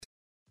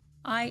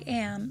I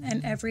am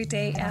an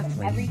everyday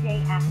athlete. Everyday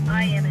athlete.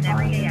 I am an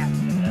everyday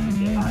athlete.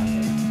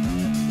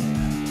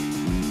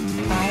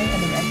 I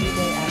am an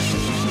everyday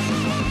athlete.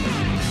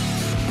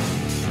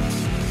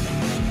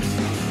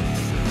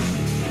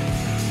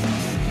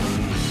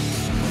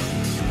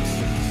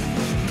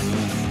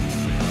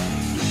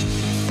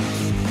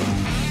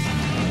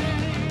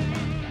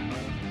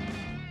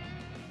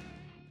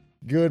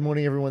 Good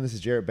morning, everyone. This is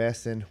Jarrett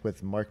Baston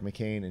with Mark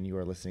McCain, and you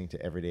are listening to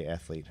Everyday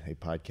Athlete, a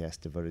podcast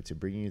devoted to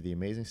bringing you the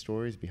amazing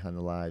stories behind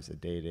the lives of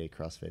day-to-day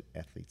CrossFit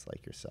athletes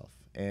like yourself.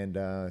 And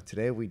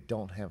today we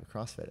don't have a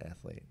CrossFit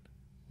athlete.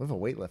 We have a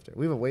weightlifter.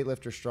 We have a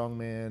weightlifter,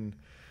 strongman.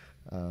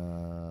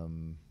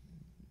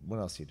 What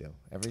else do you do?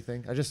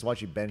 Everything? I just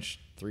watched you bench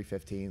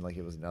 315 like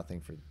it was nothing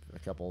for a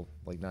couple,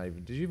 like not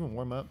even. Did you even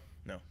warm up?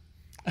 No.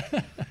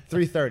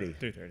 330.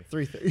 330.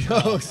 330.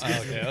 Oh,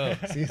 excuse me. Oh.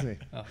 Excuse me.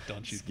 Oh,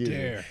 don't you Excuse me.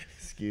 dare.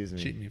 Excuse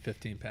me. Cheat me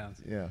 15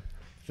 pounds. Yeah,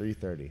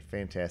 330.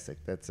 Fantastic.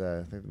 That's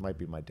I think that might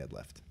be my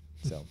deadlift.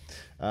 So,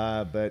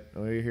 but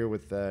we're here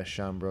with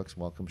Sean Brooks.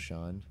 Welcome,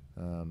 Sean.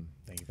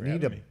 Thank you for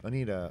having me. I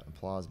need a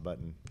applause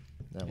button.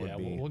 That Yeah,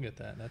 would be. we'll get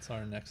that. That's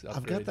our next upgrade.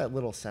 I've got that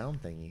little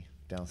sound thingy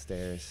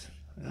downstairs.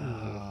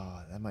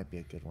 Oh, that might be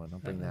a good one. I'll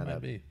bring that might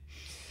up. be.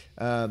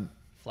 Um,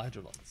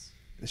 Flagellants.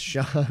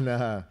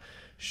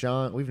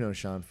 Sean, we've known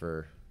Sean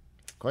for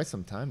quite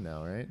some time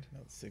now, right?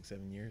 About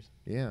 6-7 years.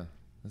 Yeah,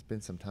 it's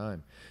been some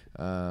time.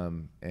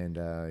 And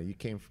you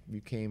came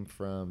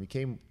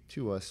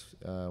to us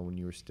when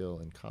you were still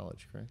in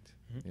college, correct?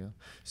 Mm-hmm. Yeah.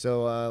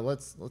 So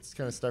let's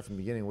kind of start from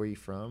the beginning. Where are you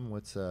from?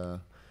 What's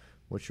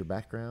your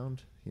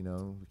background? You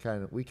know,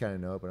 we kind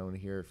of know it, but I want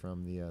to hear it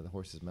from the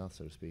horse's mouth,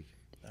 so to speak.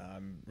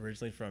 I'm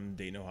originally from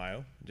Dayton,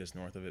 Ohio, just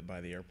north of it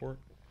by the airport.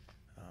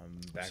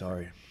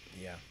 Sorry.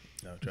 Yeah.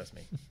 No, trust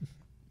me.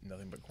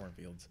 Nothing but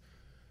cornfields.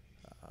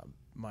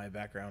 My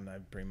background,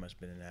 I've pretty much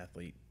been an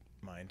athlete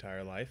my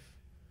entire life.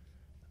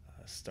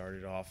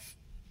 Started off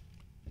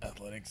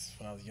athletics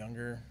when I was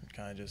younger.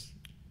 Kind of just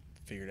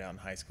figured out in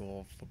high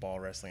school, football,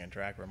 wrestling, and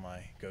track were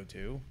my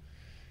go-to.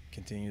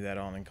 Continued that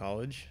on in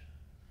college.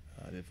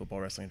 I did football,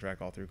 wrestling, and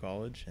track all through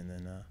college. And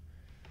then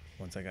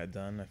once I got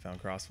done, I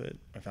found CrossFit.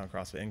 I found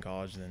CrossFit in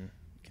college, then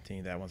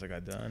continued that once I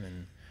got done.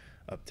 And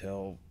up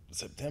till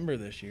September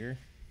this year,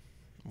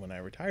 when I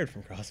retired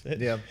from CrossFit,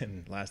 yeah.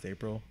 And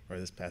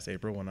this past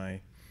April, when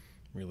I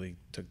really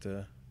took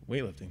to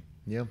weightlifting.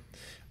 Yeah.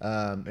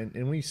 And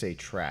when you say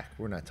track,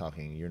 we're not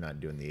talking, you're not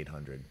doing the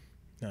 800.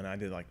 No, I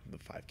did like the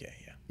 5K,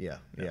 Yeah.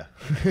 No. Yeah.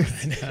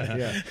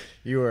 Yeah.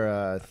 You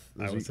were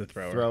I was a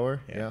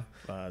thrower. Yeah.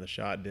 The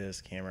shot,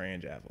 disc, hammer,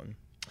 and javelin.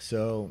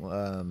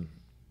 So,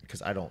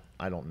 because I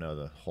don't know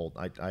the whole,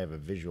 I have a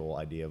visual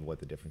idea of what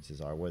the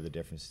differences are, where the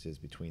difference is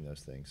between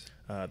those things.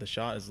 The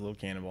shot is a little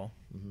cannonball.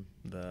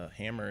 Mm-hmm. The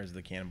hammer is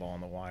the cannonball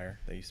on the wire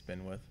that you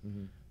spin with.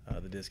 Mm-hmm.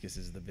 The discus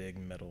is the big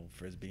metal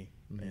frisbee,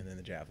 Mm-hmm. and then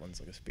the javelin's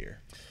like a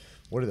spear.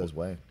 What do those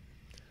weigh?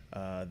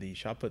 The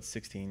shot put's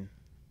 16,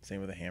 same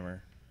with the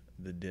hammer.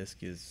 The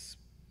disc is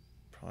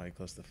probably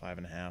close to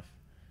 5.5,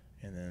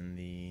 and then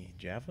the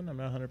javelin, I'm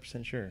not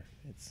 100% sure.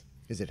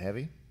 Is it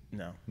heavy?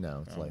 No,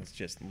 it's light. It's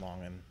just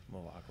long and a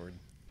little awkward.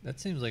 That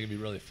seems like it'd be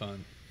really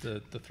fun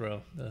to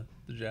throw the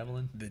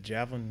javelin. The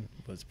javelin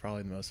was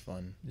probably the most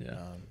fun. Yeah.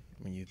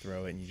 When you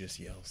throw it and you just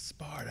yell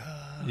Sparta.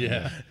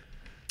 Yeah.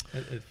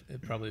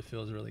 It probably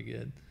feels really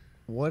good.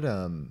 What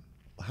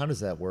how does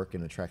that work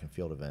in a track and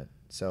field event?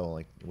 So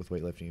like with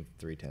weightlifting, you have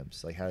 3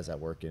 attempts. Like how does that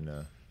work in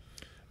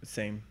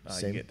Same.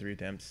 Same? You get 3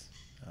 attempts.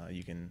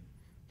 You can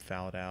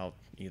foul it out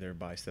either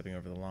by stepping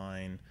over the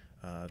line,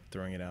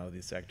 throwing it out of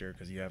the sector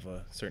because you have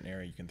a certain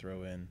area you can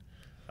throw in.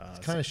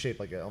 it's kind of shaped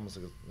like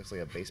looks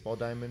like a baseball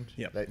diamond.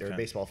 Yep, Or a kinda.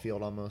 baseball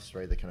field almost,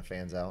 right? That kind of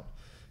fans out.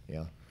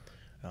 Yeah.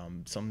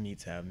 Some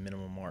meets have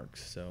minimum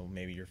marks, so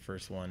maybe your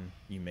first one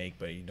you make,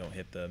 but you don't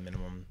hit the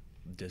minimum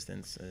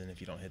distance, and then if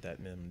you don't hit that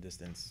minimum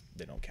distance,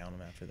 they don't count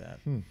them after that.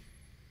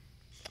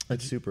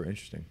 That's super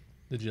interesting.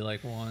 Did you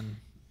like one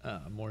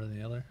more than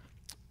the other?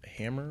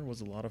 Hammer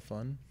was a lot of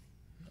fun.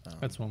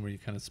 That's one where you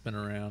kind of spin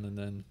around, and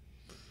then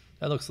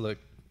that looks like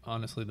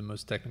honestly the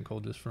most technical,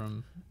 just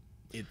from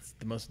It's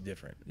the most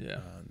different. Yeah.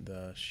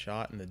 The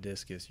shot and the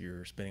discus,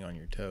 you're spinning on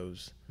your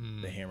toes.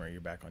 The hammer, you're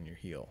back on your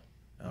heel.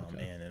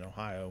 Okay. And in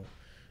Ohio,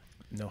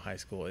 no high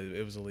school.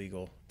 It was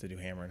illegal to do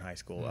hammer in high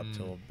school up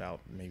till about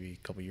maybe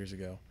a couple years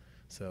ago.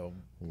 So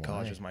Why?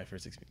 college was my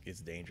first experience.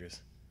 It's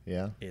dangerous.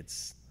 Yeah.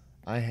 It's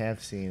I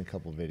have seen a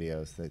couple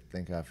videos that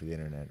thank God for the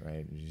internet,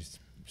 right? You're just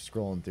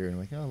scrolling through and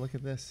like, oh, look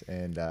at this.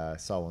 And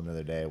saw one the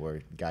other day where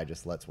a guy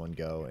just lets one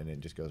go and it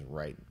just goes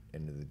right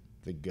into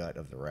the gut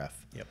of the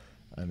ref. Yep.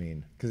 I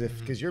mean,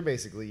 because you're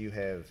basically,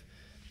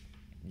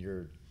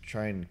 you're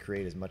trying to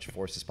create as much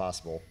force as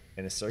possible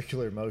in a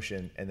circular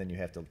motion, and then you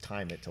have to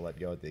time it to let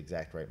go at the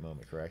exact right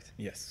moment, correct?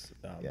 Yes.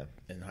 Yeah.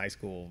 In high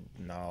school,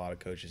 not a lot of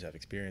coaches have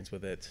experience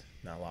with it.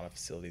 Not a lot of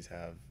facilities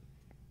have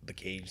the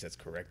cage that's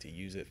correct to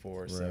use it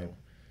for. Right. So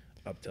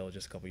up till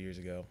just a couple years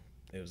ago,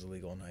 it was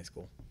illegal in high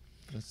school.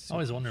 I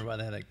always wonder why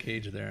they had that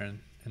cage there, and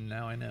and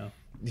now I know.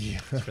 Yeah.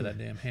 It's for that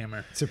damn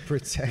hammer. To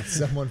protect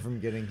someone from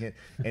getting hit.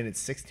 And it's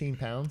 16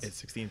 pounds? It's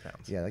 16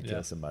 pounds. Yeah, that kills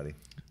Yeah. somebody.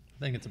 I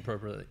think it's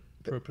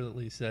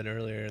appropriately said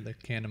earlier, the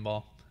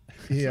cannonball.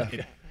 Yeah.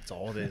 That's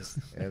all it is.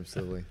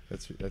 Absolutely.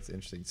 That's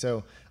interesting.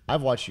 So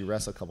I've watched you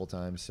wrestle a couple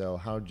times. So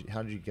how did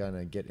you kind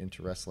of get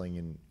into wrestling?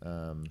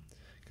 And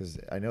because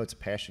I know it's a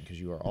passion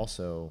because you are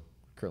also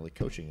currently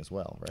coaching as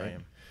well, right? I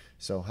am.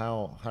 So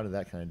how did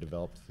that kind of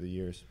develop through the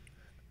years?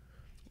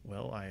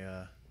 Well,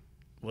 I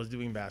was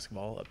doing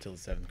basketball up till the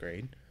 7th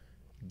grade.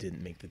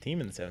 Didn't make the team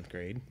in the 7th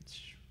grade.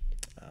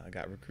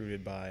 Got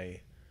recruited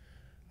by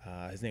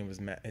his name was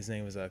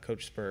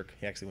Coach Spurk.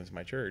 He actually went to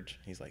my church.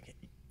 He's like,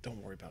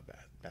 "Don't worry about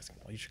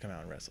basketball. You should come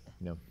out and wrestle."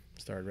 No.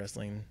 Started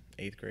wrestling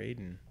 8th grade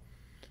and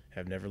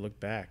have never looked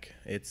back.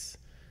 It's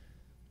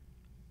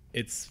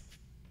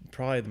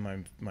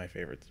probably my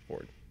favorite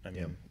sport. I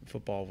mean, Yeah.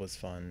 football was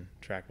fun.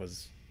 Track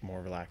was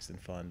more relaxed and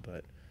fun,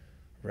 but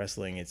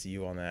wrestling, it's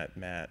you on that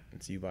mat.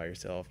 It's you by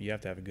yourself. You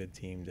have to have a good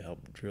team to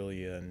help drill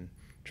you and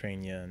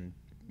train you and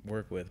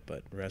work with.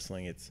 But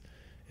wrestling, it's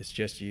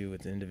just you.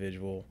 It's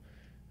individual.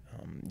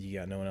 You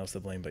got no one else to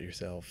blame but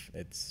yourself.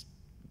 It's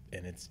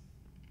the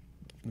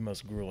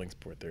most grueling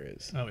sport there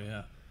is. Oh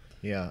yeah.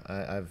 Yeah,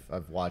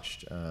 I've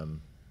watched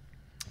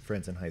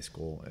friends in high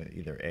school.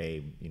 Either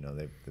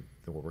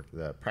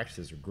the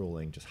practices are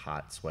grueling, just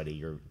hot, sweaty.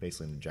 You're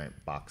basically in a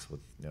giant box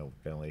with no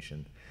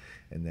ventilation,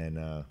 and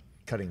then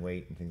cutting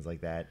weight and things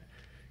like that.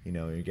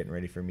 You're getting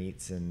ready for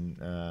meets and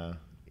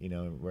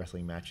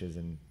wrestling matches,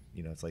 and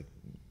it's like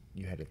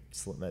you had to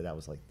slim. That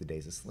was like the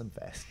days of Slim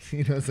Fast.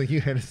 It's like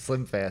you had to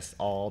Slim Fast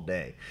all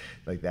day.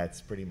 Like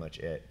that's pretty much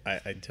it.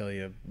 I tell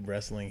you,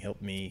 wrestling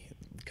helped me.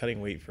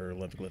 Cutting weight for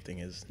Olympic lifting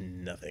is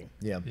nothing.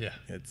 Yeah. Yeah.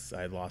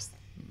 I lost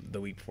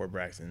the week before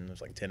Braxton. It was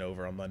like 10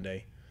 over on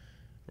Monday.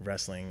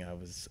 Wrestling, I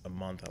was a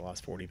month. I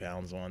lost 40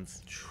 pounds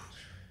once.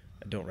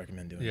 I don't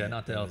recommend doing Yeah, that.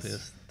 not the It was-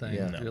 healthiest thing.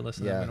 Yeah. If you're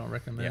listening, Yeah. we don't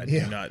recommend.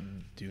 Yeah.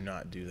 Do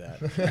not do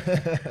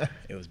that.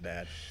 It was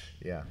bad.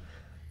 Yeah.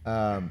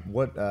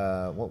 What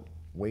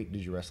weight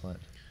did you wrestle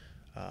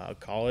at?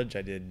 College,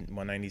 I did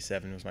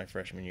 197 was my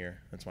freshman year.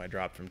 That's when I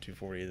dropped from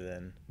 240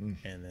 then,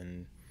 and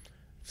then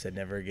said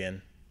never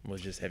again. Was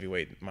just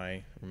heavyweight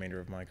my remainder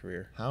of my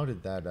career. How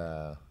did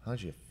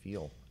you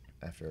feel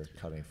after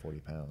cutting 40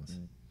 pounds?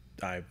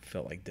 I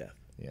felt like death.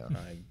 Yeah.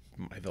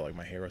 I felt like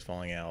my hair was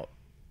falling out,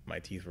 my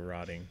teeth were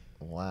rotting.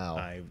 Wow.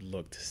 I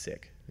looked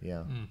sick.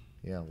 Yeah.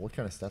 Yeah. What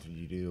kind of stuff did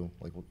you do?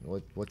 Like,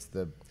 what's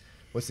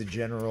the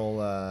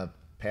general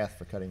path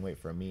for cutting weight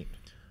for a meet?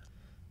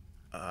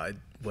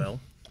 Well,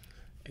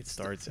 it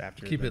starts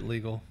after Keep it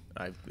legal.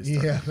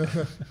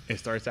 It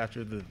starts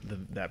after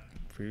that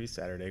previous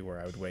Saturday where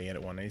I would weigh in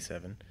at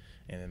 197,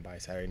 and then by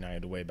Saturday night I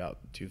had to weigh about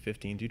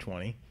 215,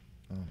 220.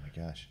 Oh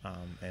my gosh.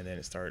 And then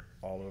it start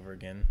all over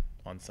again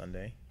on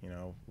Sunday.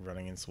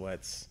 Running in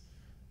sweats,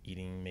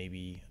 eating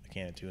maybe a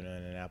can of tuna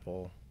and an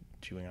apple,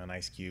 chewing on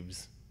ice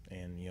cubes,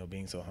 and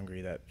being so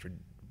hungry that for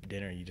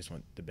dinner you just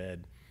went to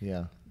bed.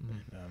 Yeah.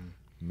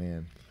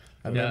 Man.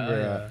 I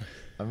Yeah,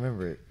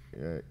 remember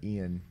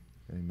Ian.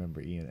 I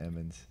remember Ian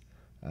Emmons.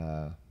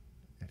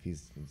 If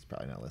he's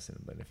probably not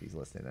listening, but if he's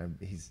listening,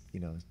 he's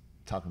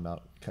talking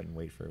about cutting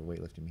weight for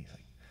weightlifting. He's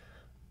like,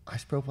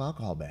 isopropyl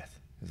alcohol bath.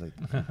 He's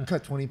like,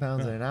 cut 20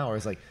 pounds in an hour.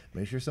 It's like,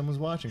 make sure someone's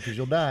watching because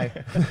you'll die.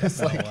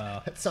 It's like,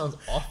 wow. that sounds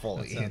awful.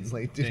 That Ian's sounds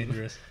like, dude.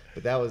 dangerous.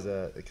 But that was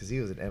because he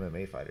was an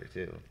MMA fighter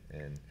too,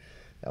 and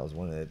that was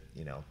one of the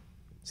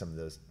some of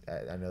those.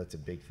 I know it's a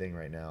big thing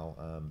right now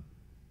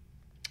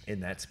in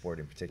that sport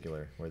in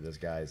particular, where those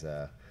guys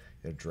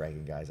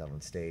dragging guys out on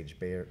stage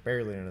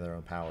barely under their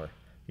own power,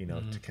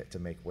 to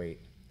make weight.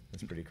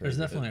 That's pretty crazy. There's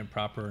definitely a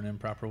proper and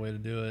improper way to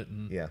do it,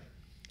 and Yeah.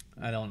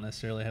 I don't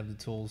necessarily have the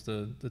tools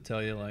to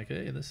tell you like,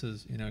 hey, this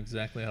is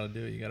exactly how to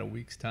do it. You got a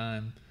week's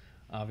time,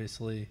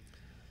 obviously.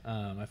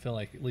 I feel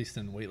like at least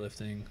in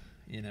weightlifting,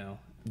 kind of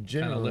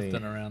Generally-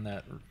 lifting around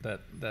that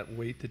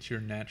weight that you're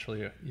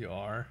naturally you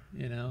are.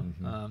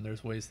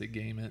 There's ways to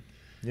game it.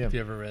 Yeah. If you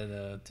ever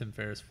read Tim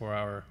Ferriss' 4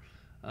 Hour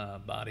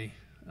Body,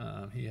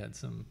 he had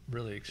some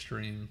really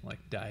extreme like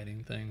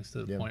dieting things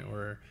to the Yeah. point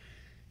where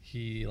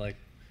he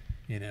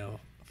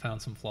found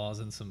some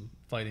flaws in some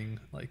fighting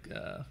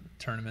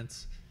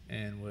tournaments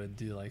and would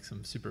do like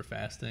some super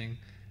fasting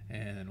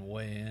and then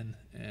weigh in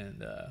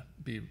and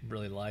be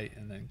really light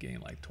and then gain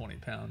like 20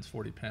 pounds,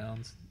 40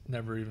 pounds.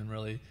 Never even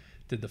really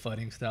did the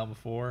fighting style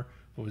before,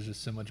 but was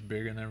just so much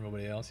bigger than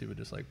everybody else. He would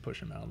just like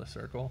push him out of the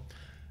circle.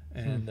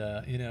 And,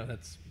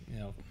 that's,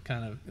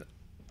 kind of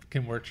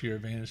can work to your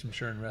advantage, I'm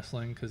sure, in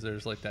wrestling because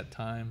there's like that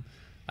time.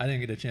 I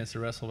didn't get a chance to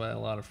wrestle, but I had a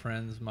lot of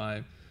friends.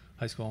 My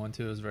high school I went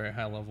to was very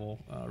high level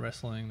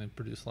wrestling. They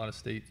produced a lot of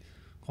state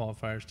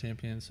qualifiers,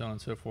 champions, so on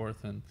and so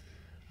forth. And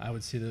I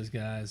would see those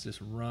guys just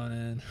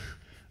running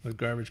with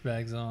garbage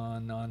bags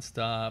on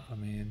nonstop. I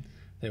mean,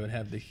 they would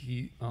have the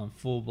heat on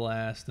full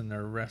blast and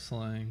they're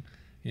wrestling.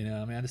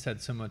 I just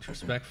had so much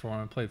respect for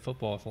them. I played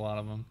football with a lot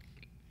of them.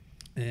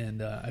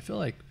 And I feel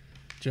like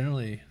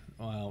generally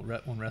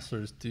when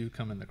wrestlers do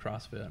come into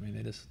CrossFit, I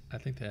mean, I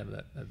think they have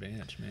that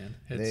advantage, man.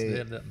 They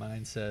have that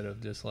mindset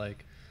of just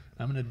like,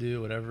 I'm going to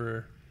do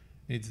whatever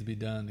needs to be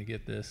done to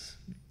get this,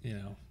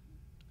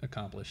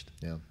 accomplished.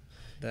 Yeah.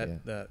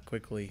 That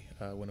quickly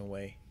went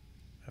away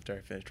after I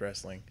finished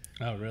wrestling.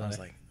 Oh, really? I was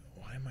like,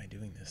 why am I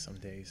doing this some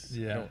days?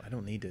 Yeah. I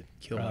don't need to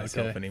kill Right,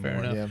 myself okay, fair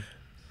anymore. enough.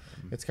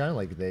 Yeah. It's kind of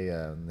like they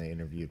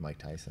interviewed Mike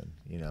Tyson,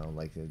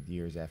 like the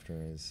years after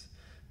his,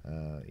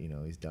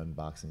 he's done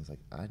boxing. It's like,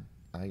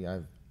 I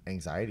have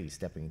anxiety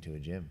stepping into a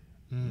gym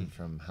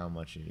from how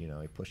much, he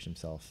pushed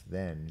himself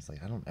then. It's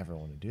like, I don't ever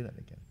want to do that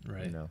again.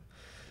 Right.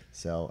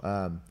 So,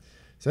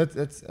 so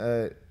that's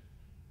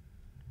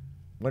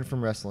went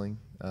from wrestling,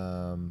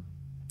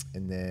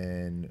 and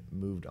then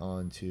moved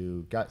on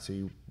to so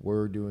you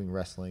were doing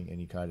wrestling and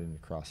you got into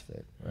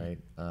CrossFit, right?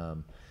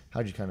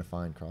 How'd you kind of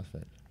find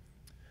CrossFit?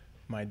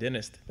 My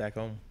dentist back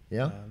home.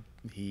 Yeah?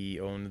 He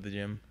owned the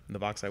gym, the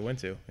box I went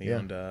to. He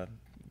owned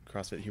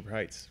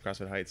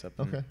CrossFit Heights up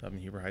in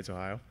Huber Heights,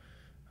 Ohio.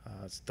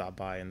 Stopped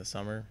by in the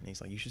summer, and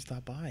he's like, "You should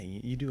stop by.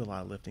 You do a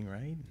lot of lifting,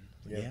 right?"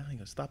 Yeah. He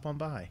goes, "Stop on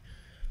by."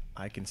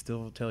 I can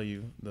still tell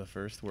you the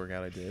first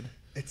workout I did.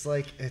 It's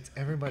like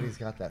everybody's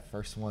got that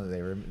first one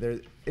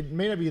that it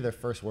may not be their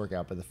first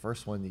workout, but the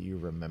first one that you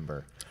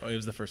remember. Oh, it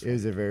was the first It one.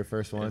 was the very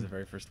first one? It was the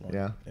very first one.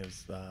 Yeah. It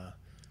was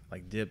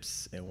like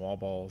dips and wall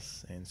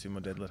balls and sumo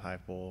deadlift high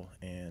pull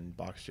and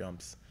box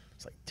jumps.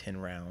 It's like 10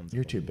 rounds.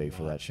 You're too big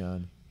for that,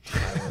 Sean.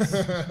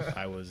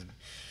 I was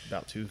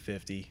about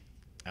 250,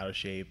 out of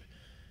shape,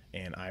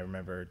 and I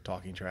remember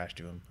talking trash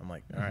to him. I'm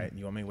like, "All right,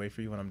 you want me to wait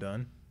for you when I'm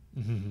done?"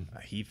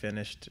 He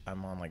finished.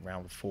 I'm on like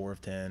round 4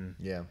 of 10.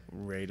 Yeah.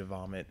 Ready to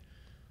vomit.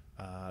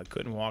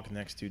 Couldn't walk the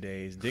next 2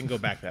 days. Didn't go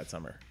back that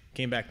summer.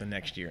 Came back the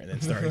next year and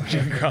then started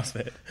doing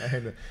CrossFit.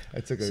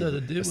 I took So the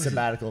a dude was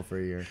sabbatical for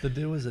a year. The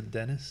dude was a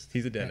dentist?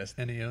 He's a dentist.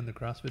 And he owned the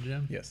CrossFit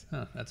gym? Yes.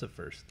 Huh, that's a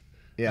first.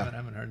 Yeah. I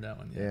haven't heard that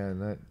one yet. Yeah,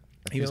 and that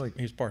I He feel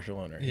was partial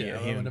owner. Yeah,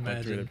 he I would owned like 3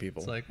 imagine. other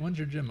people. It's like, when's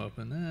your gym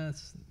open?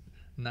 It's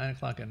 9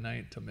 o'clock at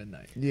night till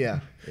midnight. yeah.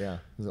 It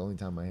was the only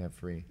time I have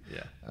free.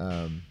 Yeah.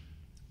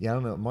 Yeah, I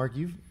don't know. Mark, do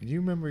you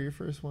remember your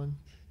first one?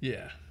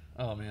 Yeah.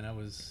 Oh, man,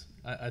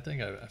 I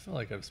think I feel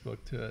like I've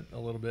spoke to it a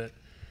little bit.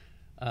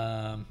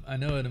 I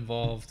know it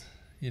involved,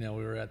 we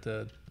were at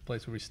the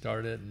place where we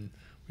started, and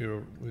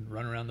we'd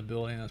run around the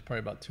building. It was probably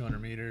about 200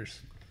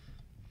 meters.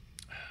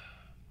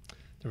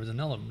 There was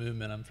another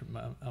movement.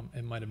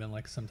 It might have been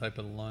like some type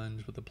of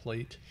lunge with a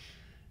plate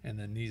and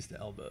then knees to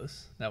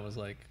elbows. That was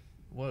like,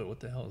 whoa, what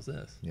the hell is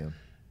this? Yeah.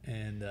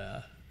 And,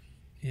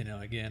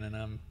 again, and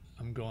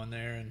I'm going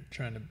there and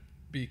trying to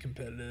be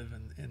competitive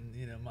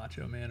and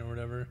macho man or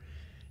whatever.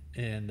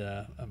 And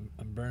I'm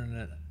burning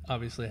it.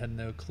 Obviously, I had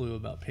no clue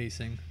about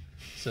pacing.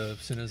 So as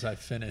soon as I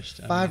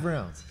finished, 5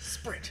 rounds,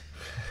 sprint.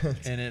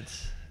 and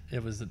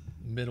it was the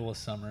middle of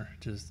summer,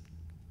 just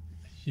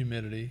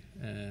humidity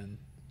and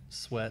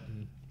sweat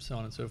and so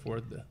on and so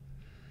forth,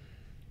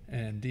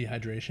 and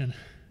dehydration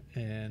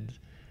and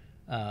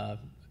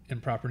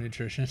improper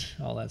nutrition,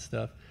 all that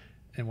stuff.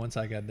 And once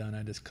I got done,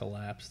 I just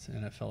collapsed,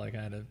 and I felt like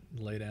I had to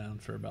lay down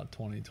for about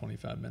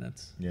 20-25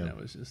 minutes. Yeah. And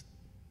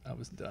I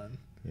was done.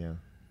 Yeah.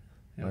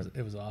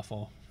 It was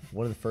awful.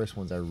 One of the first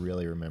ones I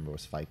really remember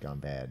was Fight Gone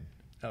Bad.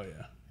 Oh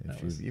yeah.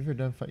 If you've ever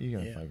done Fight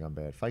Gone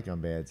Bad. Fight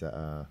Gone Bad's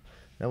that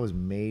was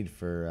made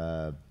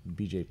for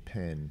BJ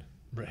Penn,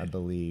 Right. I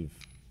believe,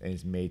 and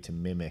it's made to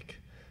mimic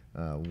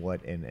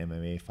what an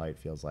MMA fight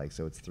feels like.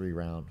 So it's 3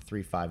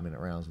 5-minute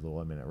rounds with a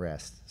 1-minute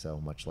rest. So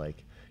much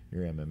like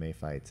your MMA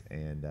fights.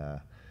 And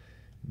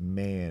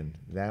man,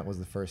 that was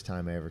the first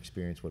time I ever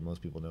experienced what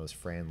most people know as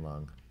Fran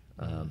lung,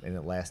 and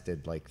it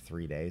lasted like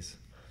 3 days.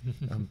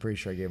 I'm pretty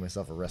sure I gave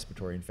myself a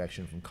respiratory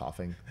infection from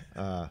coughing.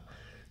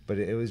 But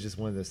it was just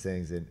one of those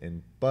things.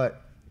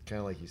 But kind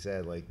of like you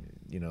said, like,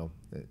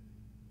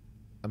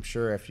 I'm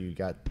sure if you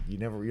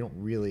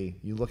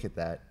look at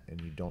that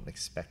and you don't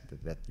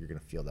expect that you're going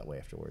to feel that way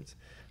afterwards.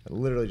 I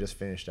literally just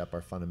finished up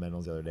our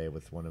fundamentals the other day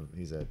with one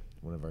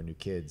of our new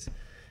kids.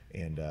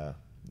 And the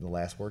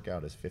last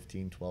workout is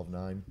 15, 12,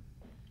 9,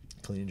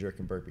 clean and jerk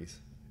and burpees.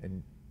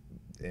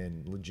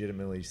 And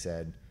legitimately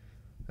said,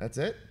 that's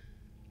it.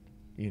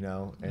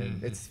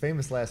 And it's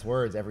famous last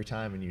words every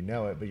time, and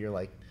it, but you're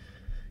like,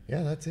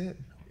 yeah, that's it.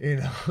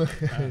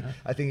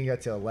 I think he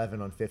got to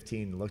 11 on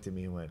 15 and looked at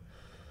me and went,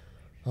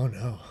 oh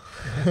no.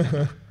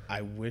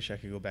 I wish I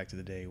could go back to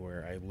the day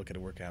where I look at a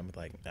workout and be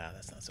like,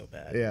 that's not so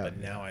bad. Yeah. But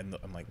now I'm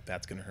like,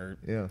 that's going to hurt.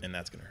 Yeah. And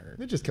that's going to hurt.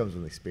 It just comes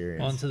with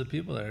experience. Well, and to the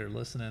people that are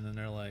listening and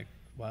they're like,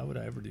 why would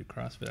I ever do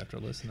CrossFit after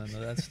listening to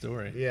that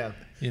story? Yeah.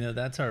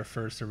 That's our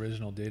first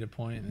original data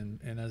point,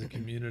 and as a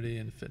community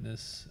and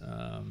fitness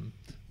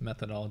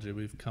methodology,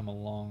 we've come a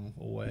long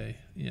way.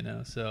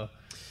 So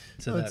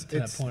to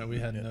that point,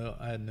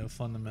 I had no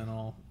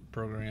fundamental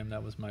program.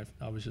 That was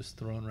I was just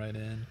thrown right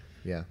in.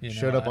 Yeah.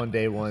 Showed up on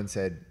day one,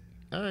 said,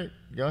 all right,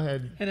 go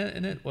ahead.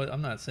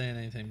 I'm not saying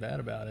anything bad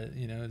about it.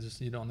 Just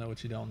you don't know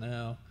what you don't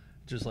know.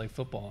 Just like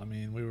football. I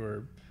mean, we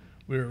were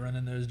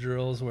running those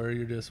drills where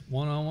you're just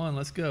one-on-one,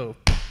 let's go.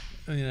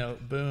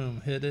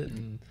 Boom, hit it.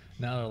 And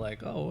now they're like,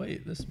 oh,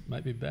 wait, this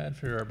might be bad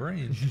for our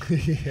brain.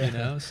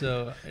 Yeah.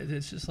 So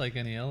it's just like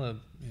any other,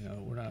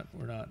 we're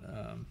not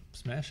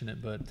smashing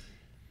it, but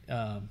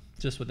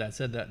just with that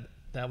said,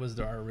 that was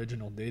our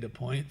original data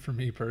point for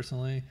me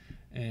personally.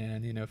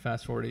 And, you know,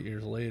 fast forward 8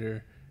 years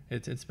later,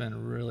 it's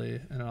been really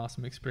an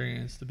awesome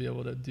experience to be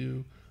able to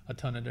do a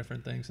ton of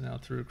different things now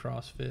through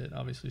CrossFit.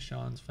 Obviously,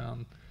 Sean's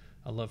found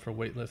a love for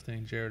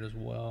weightlifting, Jared as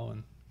well,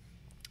 and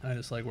I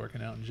just like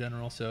working out in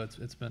general. So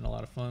it's been a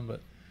lot of fun.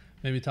 But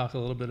maybe talk a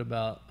little bit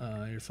about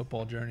your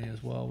football journey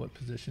as well. What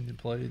position you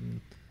played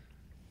and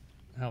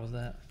how was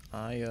that?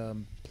 I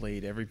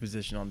played every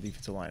position on the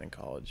defensive line in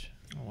college.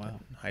 Oh, wow.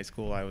 In high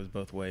school, I was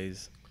both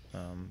ways,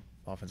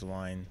 offensive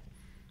line,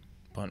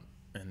 punt,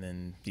 and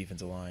then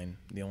defensive line.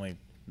 The only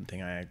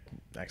thing I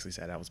actually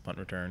sat out was punt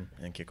return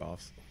and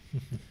kickoffs.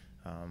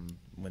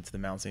 Went to the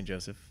Mount St.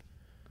 Joseph.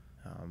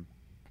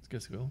 It's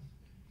good school.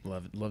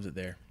 Loved it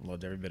there.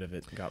 Loved every bit of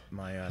it. Got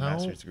my How-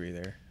 master's degree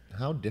there.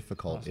 How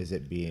difficult Awesome. is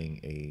it being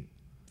a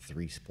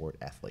 3-sport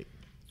athlete?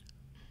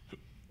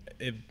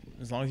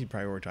 As long as you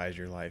prioritize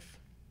your life.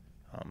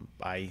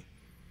 I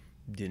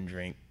didn't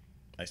drink.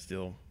 I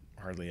still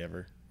hardly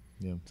ever.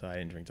 Yeah. So I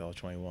didn't drink till I was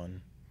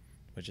 21,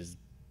 which is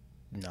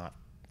not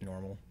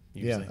normal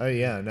usually. Yeah. Oh,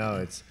 yeah.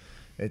 No,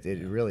 it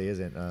really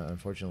isn't,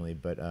 unfortunately.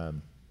 But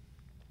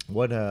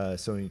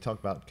so when you talk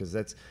about, because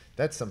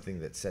that's something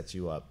that sets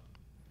you up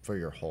for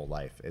your whole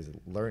life, is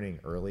learning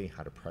early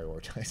how to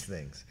prioritize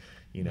things.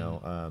 You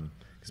know,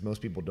 because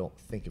most people don't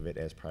think of it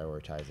as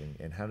prioritizing.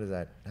 And how does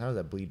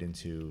that bleed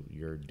into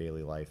your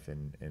daily life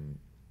and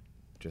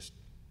just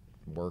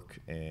work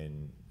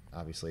and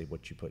obviously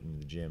what you put into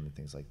the gym and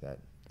things like that?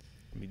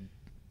 I mean,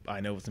 I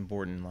know what's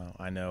important now.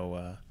 I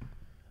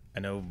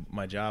know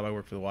my job. I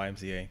work for the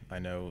YMCA. I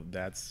know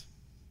that's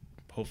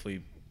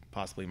hopefully,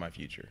 possibly my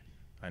future.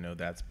 I know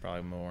that's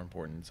probably more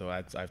important. So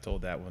I've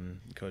told that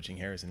when coaching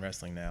Harrison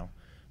Wrestling now,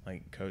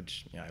 like,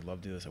 Coach, I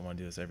love to do this. I want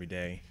to do this every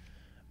day,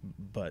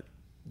 but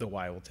the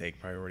why will take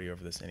priority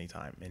over this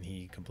anytime. And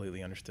he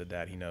completely understood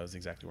that. He knows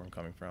exactly where I'm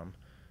coming from.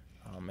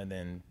 And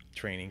then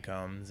training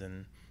comes,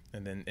 and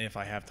then if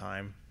I have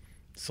time,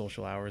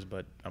 social hours,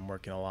 but I'm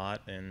working a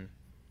lot, and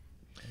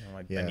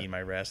I need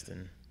my rest.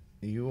 And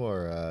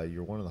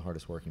you're one of the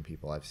hardest working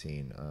people I've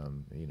seen.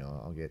 You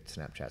know, I'll get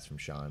Snapchats from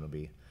Sean. It'll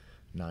be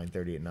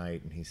 9:30 at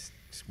night, and he's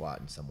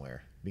squatting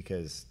somewhere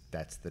because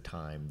that's the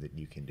time that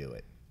you can do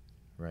it,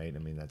 right? I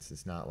mean,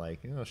 it's not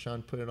like, you know,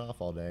 Sean put it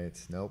off all day.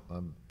 It's nope,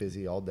 I'm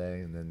busy all day,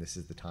 and then this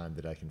is the time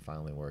that I can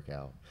finally work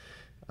out.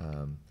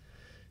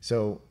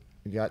 So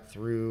we got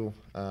through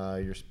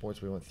your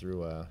sports. We went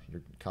through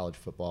your college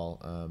football,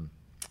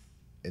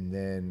 and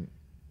then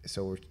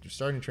so we're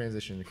starting to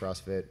transition to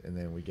CrossFit, and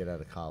then we get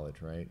out of college,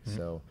 right? Mm-hmm.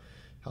 So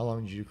how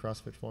long did you do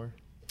CrossFit for?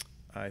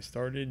 I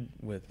started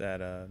with that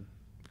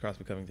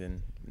CrossFit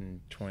Covington in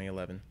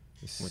 2011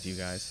 with you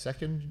guys.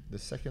 The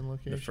second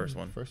location? The first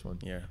one. First one.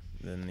 Yeah.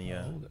 Then the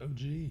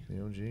OG.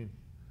 The OG.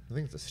 I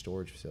think it's a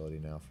storage facility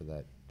now for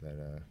that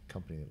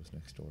company that was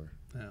next door.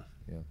 Yeah.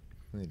 Yeah.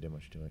 I think they did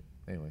much to it.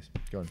 Anyways,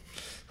 go on.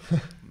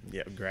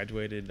 Yeah,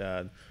 graduated,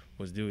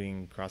 was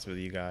doing CrossFit with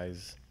you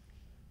guys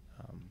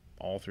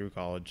all through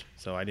college.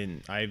 So I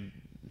didn't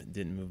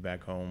move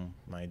back home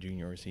my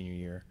junior or senior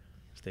year.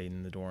 Stayed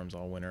in the dorms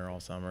all winter, all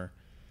summer.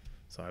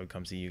 So I would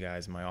come see you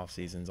guys in my off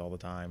seasons all the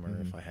time,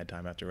 or if I had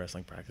time after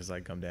wrestling practice,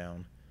 I'd come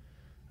down.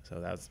 So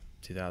that was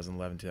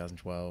 2011,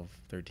 2012,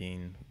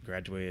 13.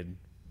 Graduated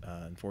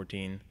in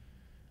 14.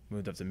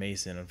 Moved up to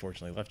Mason.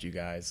 Unfortunately, left you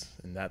guys,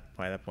 and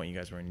by that point, you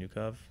guys were in New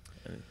Cov.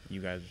 You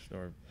guys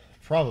were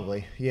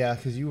probably, yeah,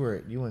 because you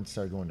went and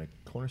started going to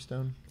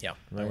Cornerstone. Yeah,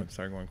 right. I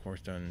started going to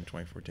Cornerstone in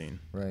 2014.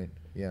 Right.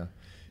 Yeah,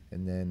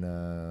 and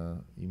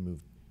then you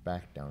moved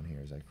back down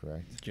here. Is that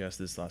correct? Just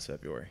this last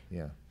February.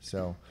 Yeah.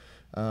 So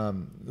a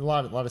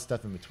lot of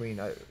stuff in between.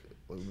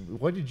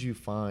 What did you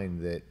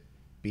find that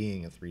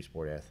being a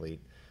 3-sport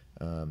athlete?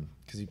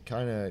 Because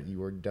you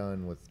were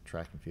done with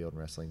track and field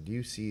and wrestling. Do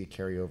you see a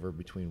carryover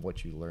between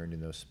what you learned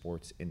in those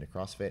sports into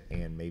CrossFit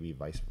and maybe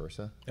vice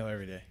versa? Oh,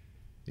 every day.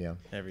 Yeah.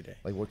 Every day.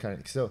 Like what kind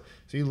of, so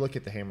you look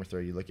at the hammer throw,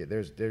 you look at,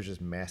 there's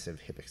just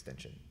massive hip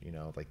extension, you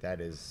know, like that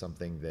is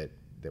something that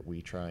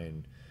we try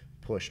and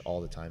push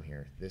all the time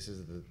here. This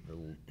is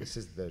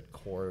the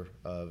core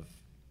of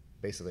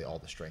basically all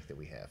the strength that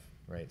we have,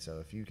 right? So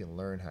if you can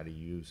learn how to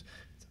use,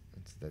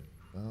 it's the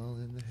all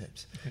in the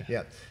hips.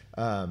 Yeah.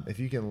 If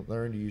you can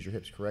learn to use your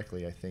hips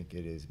correctly, I think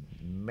it is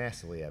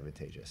massively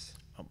advantageous.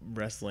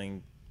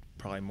 Wrestling,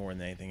 probably more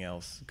than anything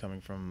else,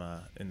 coming from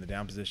in the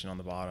down position on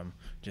the bottom,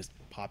 just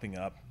popping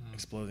up,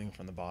 exploding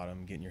from the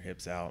bottom, getting your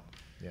hips out.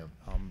 Yeah.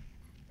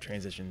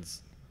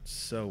 Transitions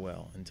so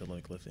well into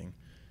leg lifting.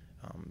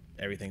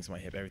 Everything's my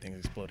hip,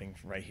 everything's exploding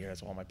right here.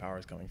 That's where all my power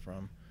is coming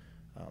from.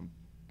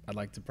 I'd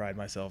like to pride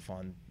myself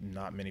on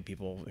not many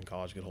people in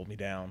college could hold me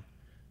down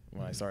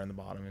when I started in the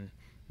bottom, and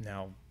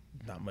now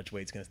not much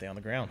weight's going to stay on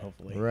the ground,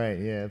 hopefully. Right.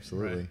 Yeah,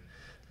 absolutely.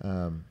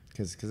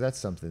 Because that's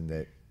something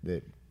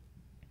that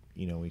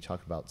you know, we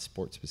talk about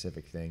sport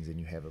specific things and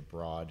you have a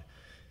broad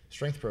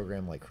strength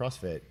program like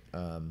CrossFit,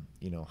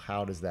 you know,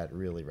 how does that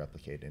really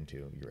replicate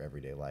into your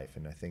everyday life?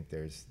 And I think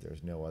there's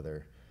no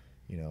other,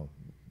 you know,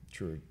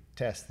 truer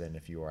test than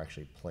if you are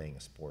actually playing a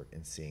sport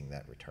and seeing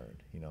that return,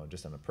 you know,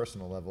 just on a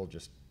personal level,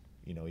 just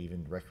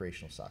even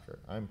recreational soccer.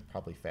 I'm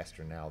probably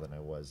faster now than I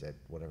was at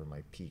whatever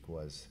my peak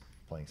was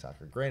playing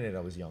soccer. Granted, I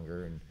was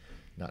younger and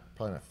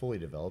probably not fully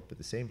developed, but at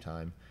the same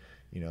time,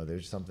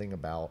 there's something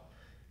about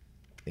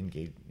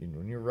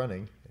when you're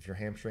running, if your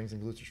hamstrings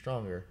and glutes are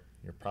stronger,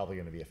 you're probably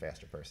going to be a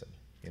faster person,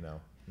 And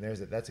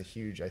that's a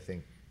huge, I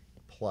think,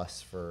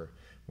 plus for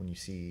when you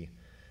see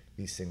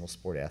these single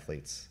sport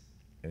athletes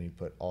and you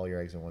put all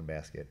your eggs in one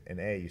basket, and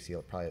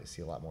probably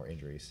see a lot more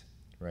injuries,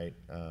 right?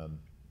 And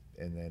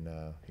then,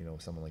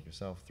 someone like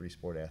yourself,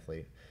 3-sport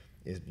athlete,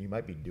 you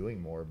might be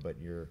doing more, but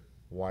you're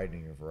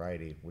widening your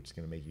variety, which is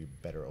going to make you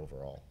better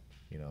overall.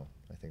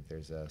 I think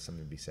there's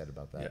something to be said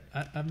about that.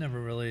 Yeah, I've never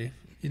really,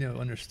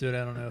 understood.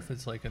 I don't know if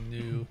it's like a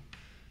new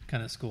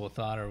kind of school of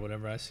thought or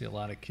whatever. I see a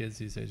lot of kids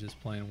these days just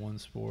playing one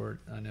sport.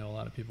 I know a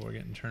lot of people are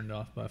getting turned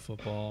off by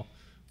football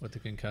with the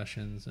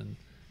concussions and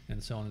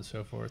so on and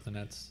so forth, and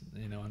that's,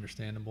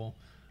 understandable.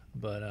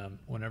 But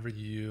whenever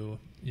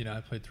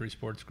I played 3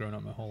 sports growing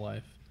up my whole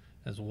life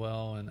as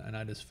well, and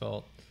I just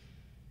felt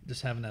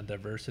just having that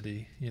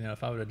diversity,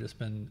 if I would have just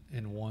been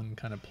in one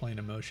kind of plane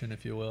of motion,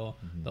 if you will,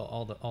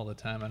 all the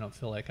time, I don't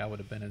feel like I would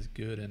have been as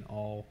good in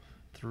all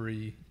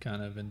 3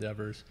 kind of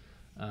endeavors.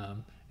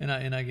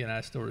 And again,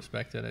 I still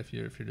respect it if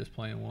you're just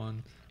playing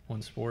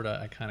one sport.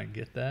 I kind of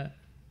get that,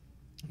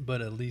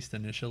 but at least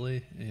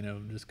initially,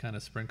 just kind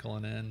of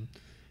sprinkling in,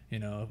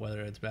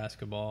 whether it's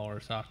basketball or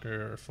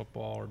soccer or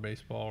football or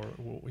baseball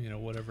or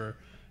whatever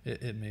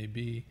it may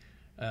be,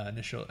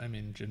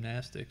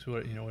 gymnastics,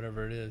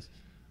 whatever it is.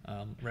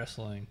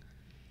 Wrestling,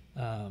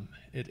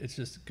 it's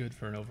just good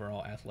for an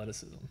overall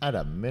athleticism. At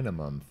a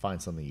minimum,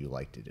 find something you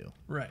like to do.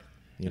 Right.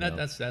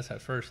 That's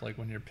at first, like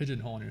when you're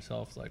pigeonholing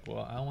yourself, it's like,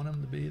 well, I want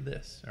him to be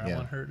this, or I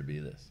want her to be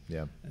this.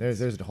 Yeah.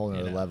 There's a whole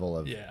other level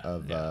of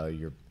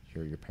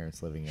your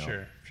parents living out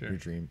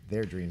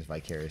their dreams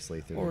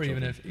vicariously through or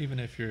their even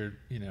if your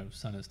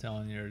son is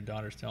telling you or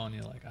daughter's telling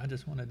you, like, I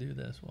just want to do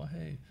this. Well,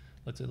 hey,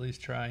 let's at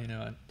least try.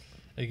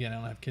 Again, I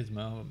don't have kids of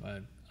my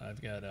own.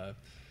 I've got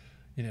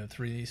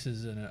 3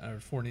 nieces or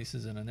 4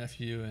 nieces and a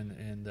nephew,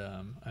 and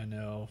I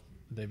know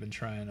they've been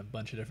trying a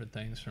bunch of different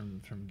things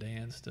from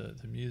dance to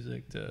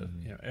music to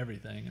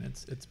everything, and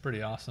it's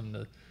pretty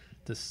awesome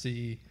to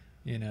see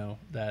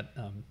that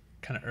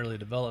kind of early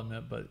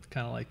development. But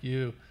kind of like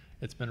you,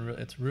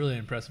 it's really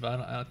impressive.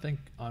 I think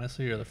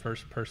honestly you're the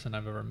first person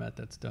I've ever met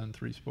that's done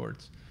 3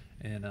 sports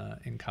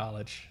in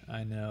college.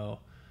 I know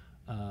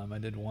I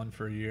did one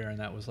for a year, and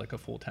that was like a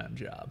full-time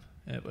job.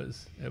 It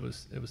was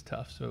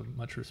tough. So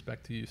much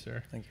respect to you,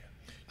 sir. Thank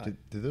you.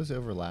 Did those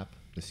overlap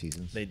the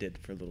seasons? They did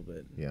for a little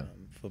bit. Yeah.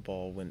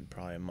 Football went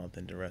probably a month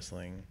into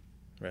wrestling.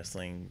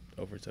 Wrestling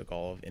overtook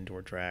all of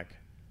indoor track,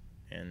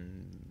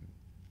 and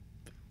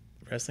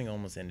wrestling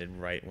almost ended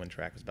right when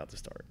track was about to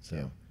start.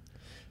 So,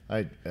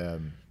 I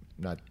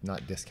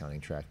not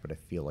discounting track, but I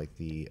feel like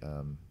the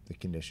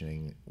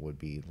conditioning would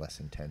be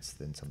less intense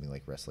than something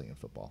like wrestling and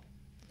football.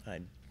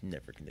 I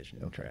never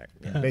conditioned in track.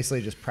 Yeah.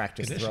 Basically, just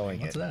practice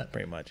throwing What's it. that?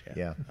 Pretty much,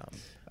 yeah.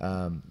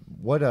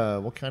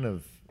 What kind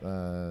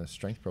of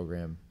strength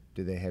program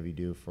did they have you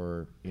do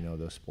for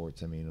those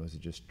sports? I mean, was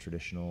it just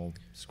traditional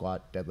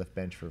squat, deadlift,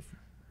 bench for?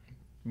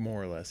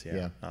 More or less,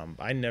 yeah.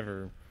 I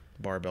never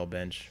barbell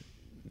bench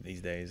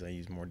these days. I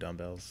use more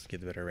dumbbells, get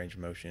the better range of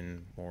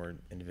motion, more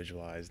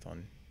individualized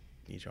on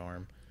each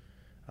arm.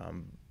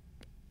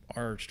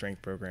 Our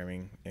strength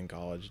programming in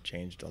college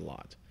changed a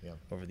lot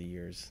over the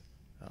years.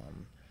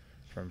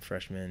 From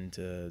freshman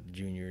to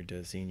junior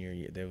to senior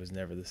year, it was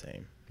never the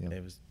same. Yeah.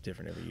 It was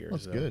different every year. Well,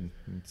 it's good.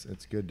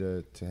 It's good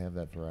to have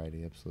that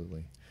variety.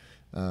 Absolutely.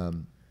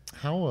 So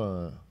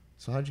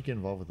how'd you get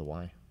involved with the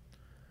Y?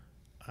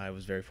 I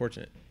was very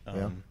fortunate.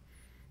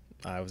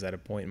 I was at a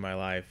point in my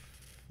life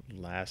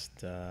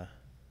last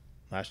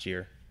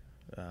year,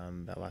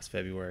 that last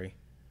February.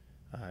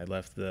 I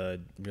left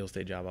the real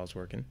estate job I was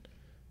working,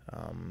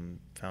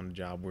 found a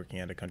job working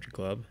at a country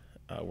club,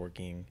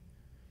 working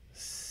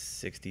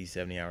 60,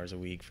 70 hours a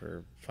week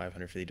for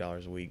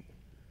 $550 a week.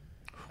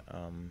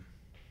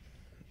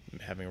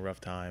 Having a rough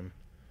time.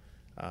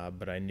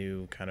 But I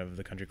knew kind of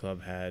the country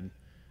club had,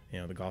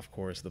 the golf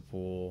course, the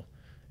pool,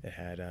 it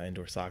had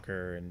indoor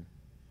soccer and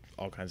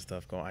all kinds of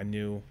stuff going. I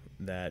knew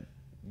that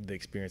the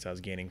experience I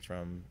was gaining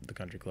from the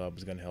country club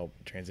was going to help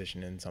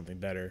transition into something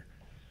better.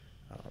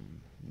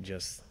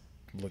 Just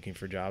looking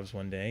for jobs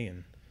one day,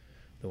 and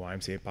the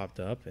YMCA popped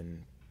up,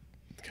 and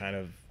kind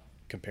of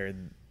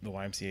compared the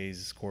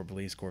YMCA's core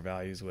beliefs, core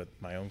values with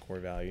my own core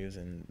values,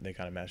 and they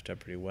kind of matched up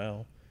pretty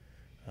well.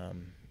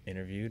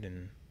 Interviewed,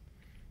 and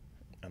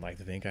I'd like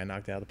to think I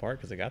knocked it out of the park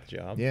because I got the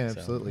job. Yeah,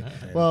 absolutely.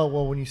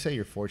 Well, when you say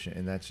you're fortunate,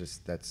 and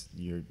that's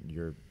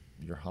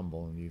you're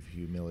humble and you have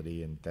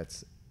humility, and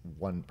that's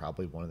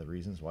probably one of the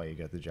reasons why you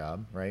got the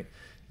job, right?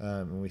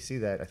 And we see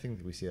that. I think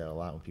we see that a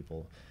lot when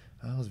people,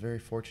 I was very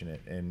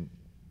fortunate, and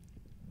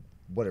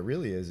what it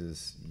really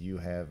is you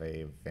have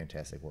a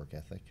fantastic work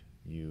ethic.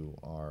 You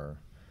are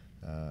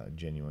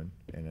genuine,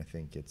 and I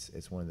think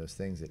it's one of those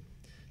things that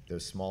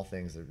those small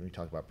things that we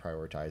talk about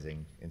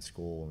prioritizing in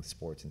school and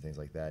sports and things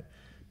like that,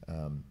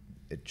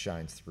 it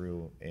shines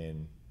through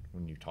in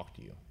when you talk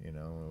to you,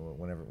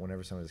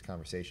 whenever someone has a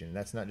conversation. And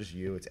that's not just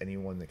you, it's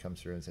anyone that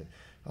comes through and said,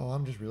 oh,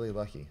 I'm just really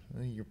lucky.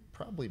 Well, you're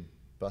probably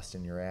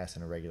busting your ass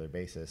on a regular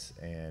basis,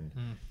 and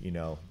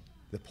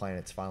the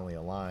planets finally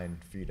aligned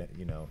for you to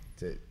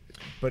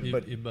but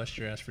you bust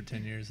your ass for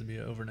 10 years to be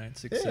an overnight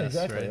success. Yeah,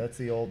 exactly. Right? That's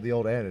the old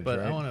adage. But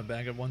right? I want to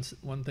back up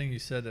one thing you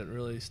said that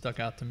really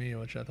stuck out to me,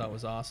 which I thought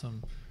was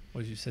awesome,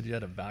 was you said you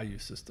had a value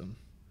system.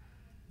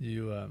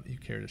 You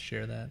care to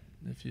share that?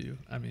 You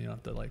don't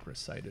have to like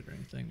recite it or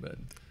anything, but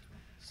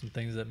some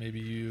things that maybe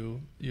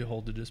you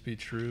hold to just be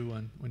true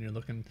when you're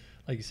looking,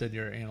 like you said,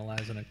 you're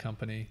analyzing a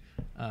company.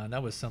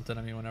 That was something.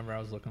 I mean, whenever I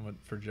was looking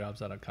for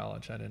jobs out of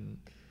college, I didn't.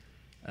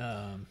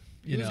 I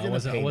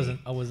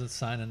wasn't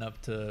signing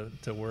up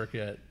to work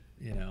at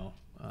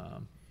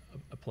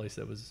a place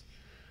that was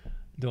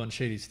doing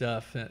shady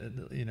stuff,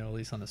 at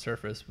least on the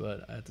surface.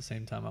 But at the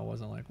same time, I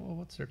wasn't like, well,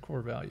 what's their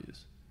core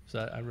values?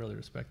 So I really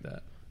respect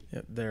that.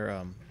 Yeah,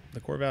 they're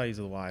the core values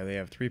of the Y. They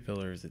have 3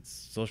 pillars.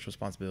 It's social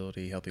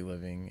responsibility, healthy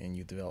living, and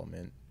youth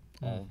development.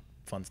 All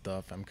fun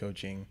stuff. I'm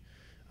coaching.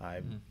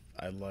 I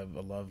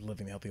love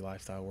living a healthy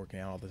lifestyle,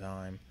 working out all the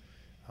time.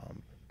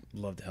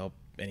 Love to help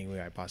any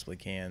way I possibly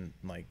can.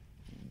 Like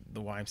the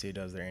YMCA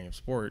does their annual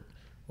sport,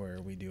 where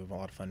we do a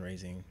lot of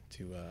fundraising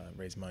to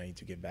raise money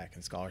to give back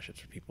in scholarships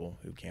for people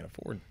who can't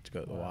afford to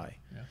go to the Y.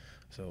 Yeah.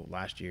 So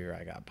last year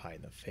I got pied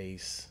in the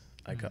face.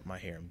 I cut my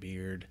hair and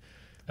beard.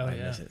 I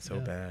miss it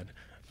so bad.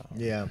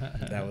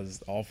 That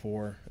was all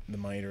for the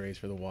money to raise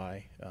for the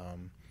Y.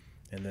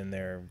 And then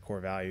their core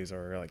values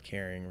are like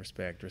caring,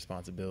 respect,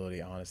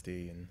 responsibility,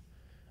 honesty, and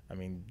I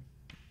mean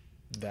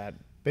that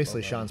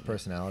basically Sean's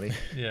personality.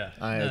 Yeah,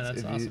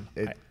 that's awesome.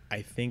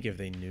 I think if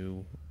they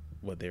knew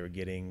what they were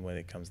getting when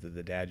it comes to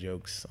the dad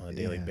jokes on a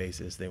daily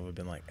basis, they would have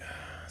been like,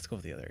 let's go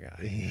with the other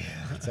guy. Yeah,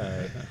 that's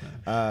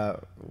all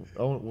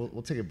right.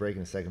 We'll take a break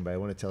in a second, but I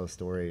want to tell a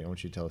story. I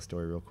want you to tell a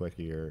story real quick of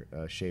your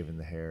shaving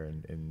the hair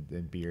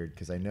and beard,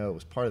 because I know it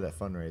was part of that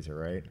fundraiser,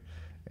 right?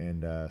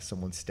 And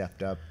someone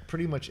stepped up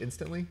pretty much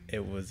instantly.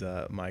 It was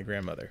my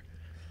grandmother.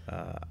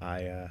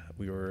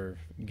 We were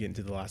getting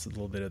to the last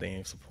little bit of the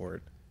annual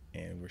support,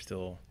 and we're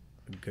still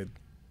a good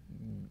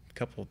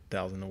couple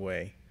thousand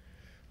away.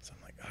 So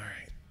I'm like, all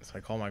right. So I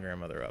call my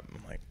grandmother up.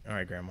 I'm like, all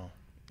right, Grandma,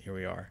 here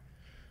we are.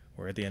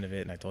 We're at the end of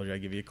it, and I told you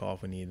I'd give you a call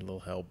if we need a little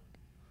help.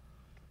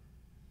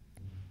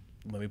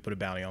 Let me put a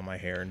bounty on my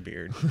hair and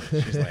beard.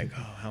 She's like,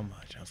 oh, how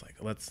much? I was like,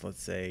 let's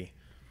say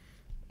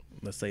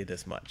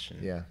this much.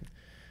 And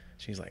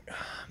she's like,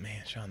 oh,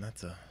 man, Sean,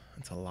 that's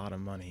a lot of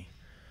money.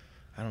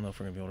 I don't know if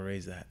we're gonna be able to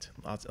raise that.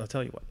 I'll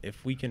tell you what.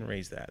 If we can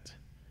raise that,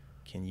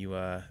 can you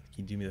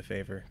do me the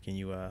favor? Can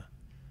you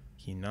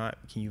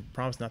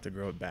promise not to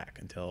grow it back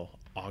until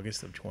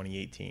August of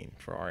 2018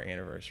 for our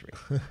anniversary?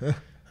 I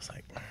was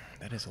like,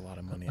 that is a lot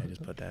of money. I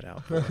just put that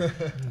out for.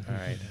 All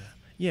right.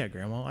 Yeah,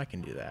 Grandma, I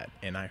can do that.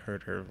 And I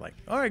heard her like,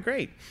 all right,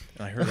 great.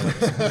 And I heard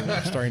her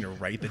like starting to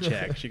write the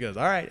check. She goes,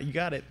 all right, you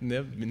got it.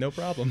 No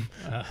problem.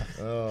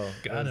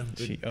 Got him.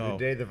 The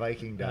day the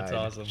Viking died. That's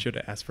awesome. Should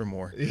have asked for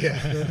more. Yeah.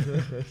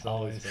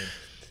 Always.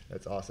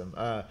 That's awesome.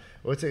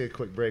 We'll take a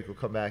quick break. We'll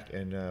come back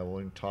and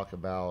we'll talk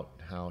about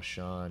how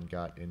Sean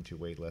got into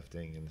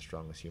weightlifting and the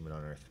strongest human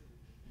on earth.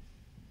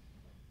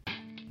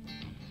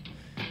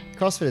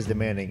 CrossFit is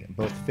demanding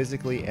both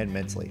physically and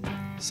mentally.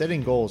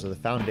 Setting goals are the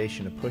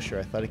foundation to push your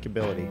athletic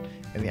ability,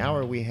 and the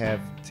hour we have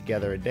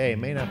together a day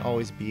may not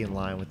always be in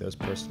line with those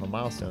personal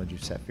milestones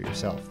you've set for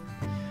yourself.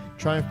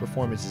 Triumph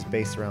Performance is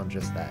based around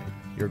just that,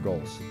 your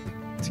goals.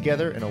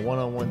 Together, in a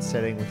one-on-one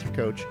setting with your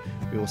coach,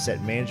 we will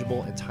set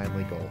manageable and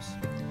timely goals.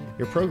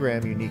 Your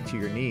program, unique to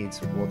your needs,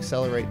 will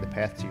accelerate the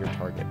path to your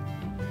target.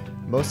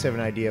 Most have an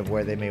idea of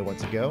where they may want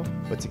to go,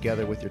 but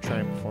together with your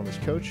Triumph Performance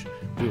coach,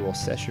 we will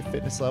assess your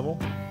fitness level,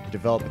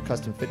 develop a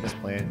custom fitness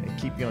plan, and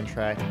keep you on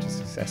track to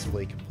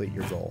successfully complete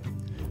your goal.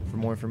 For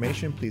more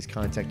information, please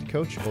contact a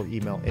coach or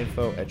email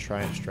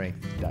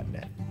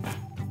info@triumphstrength.net.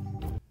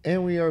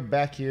 And we are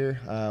back here.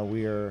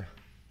 We are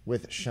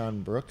with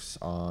Sean Brooks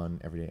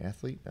on Everyday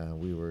Athlete.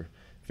 We were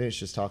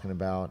finished just talking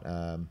about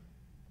kind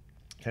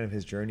of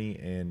his journey,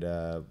 and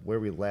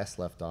where we last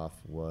left off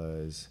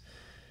was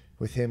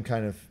with him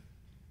kind of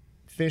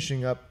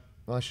finishing up.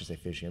 Well, I should say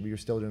finishing up. You were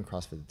still doing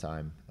CrossFit at the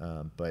time,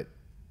 but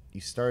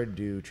you started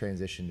to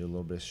transition to a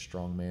little bit of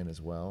strongman as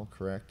well,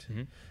 correct?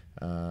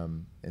 Mm-hmm.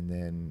 And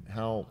then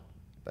how?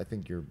 I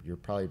think you're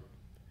probably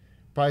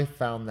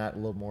found that a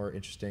little more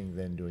interesting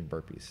than doing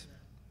burpees.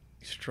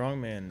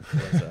 Strongman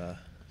was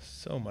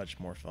so much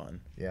more fun.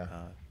 Yeah.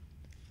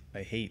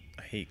 I hate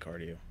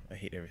cardio. I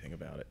hate everything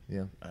about it.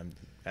 Yeah. I'm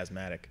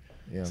asthmatic.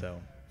 Yeah. So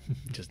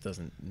it just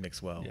doesn't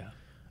mix well. Yeah.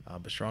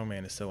 But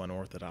strongman is so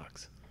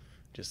unorthodox.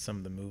 Just some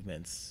of the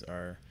movements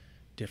are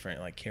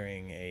different, like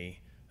carrying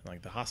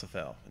like the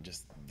Hassefel,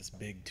 just this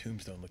big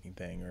tombstone looking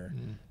thing, or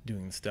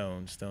doing the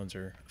stones. Stones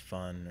are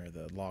fun, or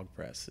the log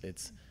press.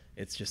 It's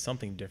just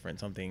something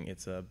different.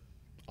 It's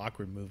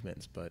awkward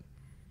movements, but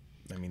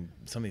I mean,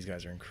 some of these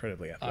guys are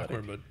incredibly athletic.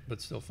 Awkward,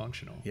 but still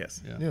functional.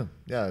 Yes. Yeah.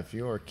 Yeah. If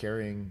you are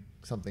carrying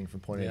something from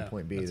point A to Yeah,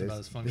 point B, that's it's about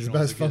as it's functional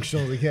about as as it gets.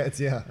 functional as it gets.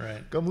 Yeah.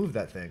 Right. Go move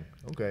that thing.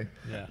 Okay.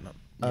 Yeah.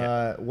 No,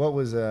 yeah. What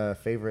was a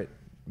favorite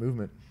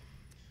movement?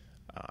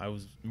 I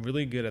was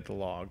really good at the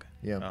log.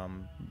 Yeah.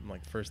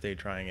 Like first day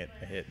trying it,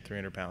 I hit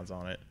 300 pounds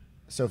on it.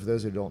 So for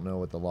those who don't know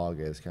what the log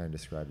is, kind of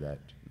describe that.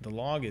 The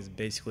log is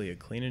basically a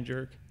clean and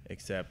jerk,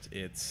 except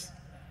it's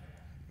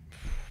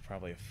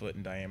probably a foot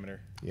in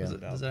diameter. Yeah.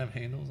 Does it have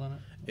handles on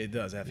it? It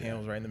does have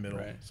handles right in the middle.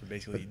 Right. So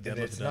basically, But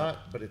deadlift it's it not.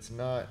 up. But it's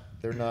not.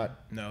 They're not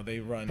No, they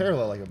run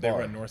parallel like a They bar.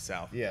 run north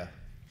south. Yeah.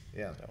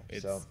 Yeah.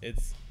 So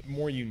it's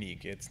more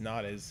unique. It's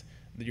not as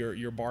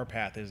your bar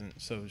path isn't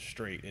so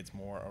straight. It's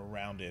more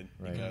rounded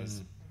Right.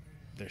 because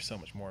there's so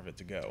much more of it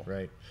to go.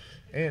 Right.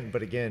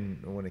 But again,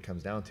 when it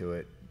comes down to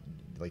it,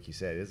 like you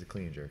said, it is a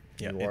clean and jerk.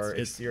 Yeah, You're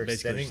basically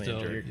extending, clean and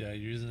Still, jerk. you're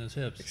using his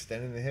hips.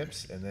 extending the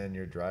hips, and then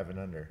you're driving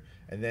under.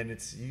 And then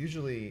it's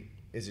usually,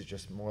 is it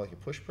just more like a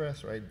push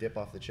press, right? Dip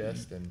off the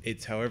chest and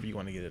It's however you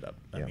want to get it up.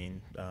 Yeah. I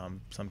mean,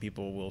 some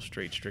people will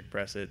straight strict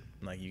press it,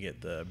 like you get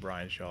the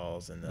Brian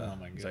Shaws and the Oh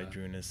my God.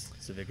 Zydrunas,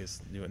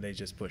 Civicus. They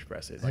just push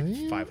press it. It's Have like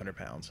you- 500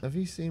 pounds. Have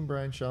you seen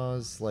Brian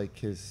Shaw's like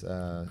his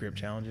Grip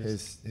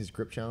challenges? His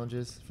grip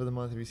challenges for the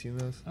month? Have you seen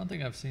those? I don't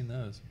think I've seen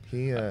those.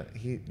 He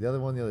the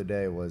other one the other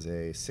day was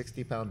a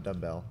 60-pound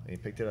dumbbell, and he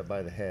picked it up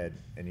by the head,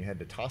 and you had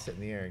to toss it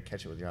in the air and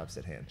catch it with your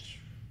opposite hand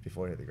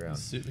before it hit the ground.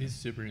 He's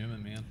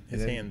superhuman, man.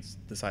 His And then- hand's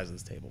the size of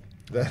this table.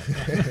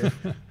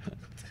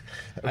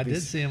 I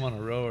did see him on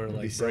a rower be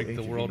like so break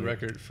the world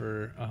inconvenient. record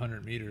for a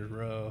 100-meter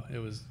row. It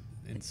was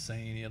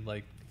insane. He had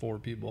like 4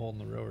 people holding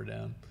the rower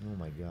down. Oh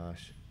my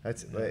gosh,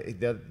 that's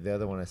the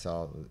other one I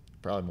saw.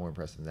 Probably more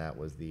impressive than that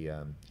was the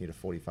he had a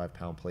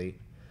 45-pound plate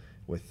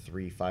with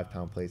 3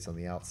 5-pound plates on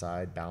the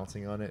outside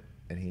balancing on it,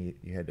 and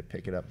you had to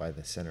pick it up by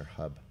the center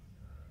hub.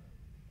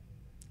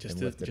 Just And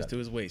to lift it just up. to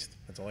his waist.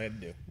 That's all I had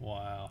to do.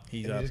 Wow.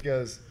 He's And up. he just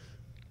goes,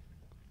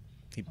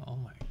 Oh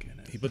my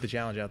goodness. He put the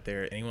challenge out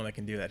there. Anyone that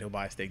can do that, he'll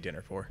buy a steak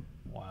dinner for.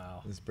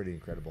 Wow. it's pretty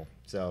incredible.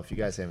 So if you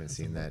guys haven't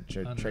seen that,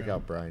 check unreal.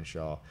 out Brian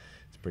Shaw.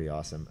 It's pretty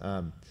awesome.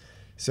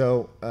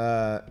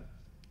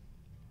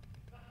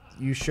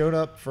 You showed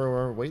up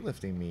for a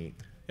weightlifting meet.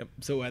 Yep.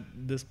 So at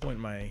this point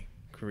in my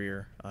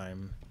career,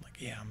 I'm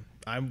like,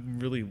 I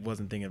really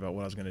wasn't thinking about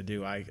what I was going to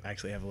do. I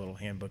actually have a little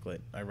hand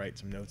booklet. I write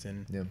some notes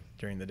in Yeah.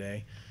 during the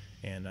day,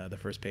 and the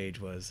first page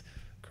was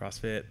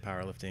CrossFit,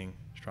 powerlifting,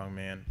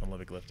 strongman,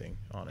 Olympic lifting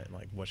on it.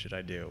 Like, what should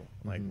I do?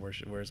 Like,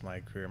 where's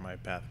my career, my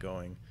path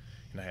going?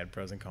 And I had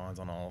pros and cons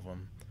on all of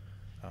them.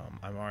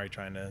 I'm already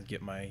trying to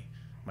get my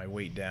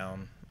weight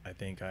down. I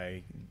think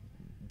I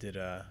did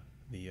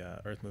the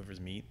Earth Movers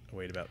meet. I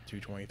weighed about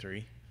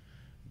 223,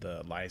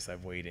 the lightest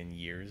I've weighed in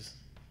years,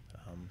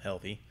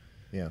 healthy.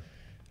 Yeah.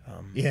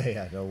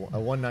 Yeah. No, a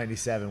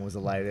 197 was the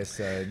lightest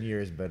in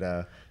years,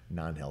 but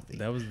non-healthy.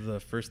 That was the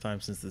first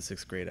time since the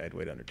 6th grade I'd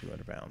weighed under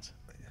 200 pounds.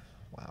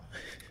 Wow.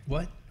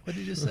 What? What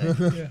did you just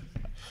say?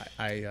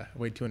 I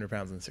weighed 200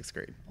 pounds in the 6th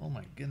grade. Oh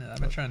my goodness. I've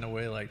been trying to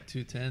weigh like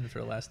 210 for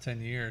the last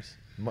 10 years.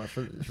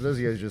 For those of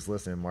you guys just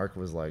listening, Mark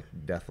was like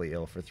deathly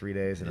ill for 3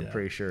 days, and I'm Yeah.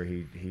 pretty sure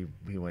he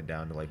went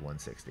down to like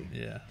 160.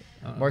 Yeah.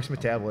 Mark's I'm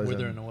metabolism-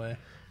 withering away.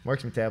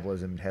 Mark's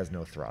metabolism has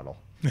no throttle.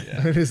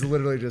 Yeah. It is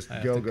literally just I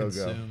have go, to go,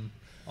 go. consume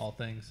all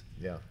things.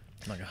 Yeah.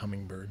 Like a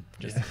hummingbird.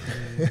 Just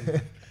Yeah.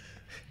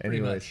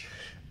 Anyways,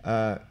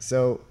 much.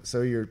 so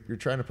you're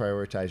trying to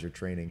prioritize your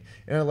training,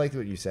 and I liked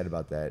what you said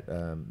about that.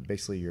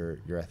 Basically, your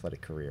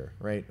athletic career,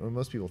 right? When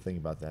most people think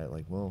about that,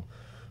 like, well,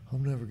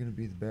 I'm never going to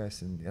be the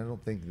best, and I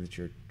don't think that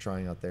you're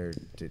trying out there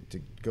to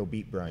go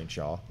beat Brian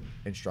Shaw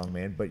in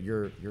strongman, but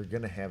you're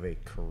going to have a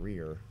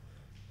career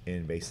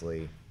in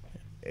basically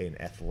an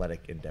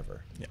athletic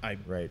endeavor.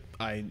 Right.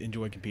 I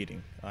enjoy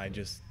competing. I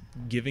just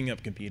giving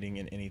up competing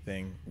in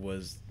anything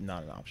was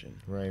not an option.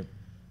 Right.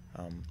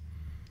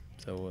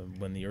 So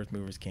when the Earth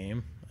Movers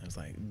came, I was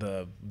like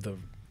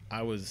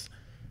I was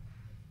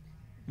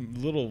a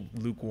little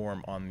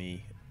lukewarm on the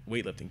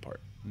weightlifting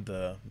part.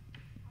 The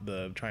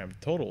Triumph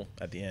Total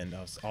at the end,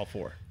 I was all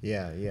for.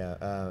 Yeah.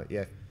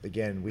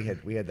 Again, we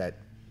had that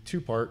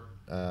 2-part.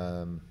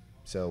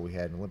 So we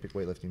had an Olympic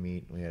weightlifting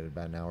meet. We had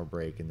about an hour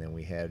break, and then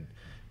we had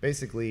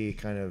basically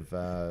kind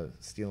of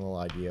stealing a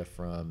little idea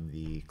from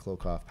the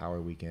Klokoff Power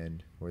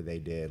Weekend, where they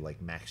did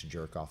like max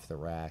jerk off the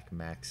rack,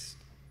 max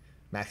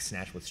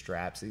snatch with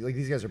straps. Like,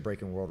 these guys are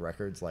breaking world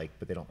records, like,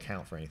 but they don't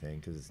count for anything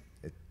because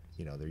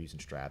they're using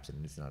straps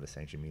and it's not a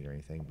sanctioned meet or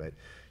anything. But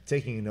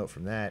taking a note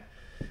from that,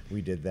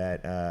 we did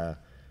that.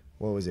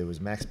 What was it? It was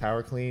max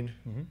power clean,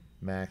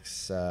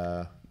 max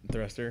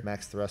Thruster.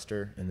 max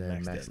thruster, and then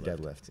max max deadlift.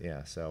 deadlift.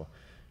 Yeah. So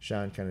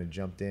Sean kind of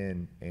jumped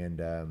in,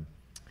 and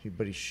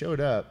he showed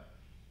up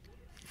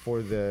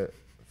for the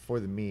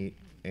meet,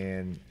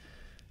 and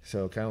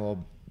so kind of a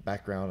little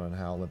background on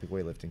how Olympic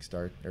weightlifting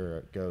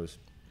goes.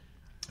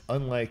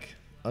 Unlike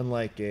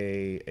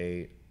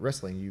a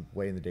wrestling, you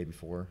weigh in the day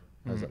before.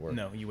 How does that work?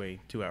 No, you weigh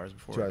 2 hours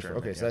before. 2 hours.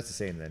 tournament, Okay, so yeah. that's the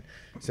same then.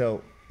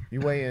 So you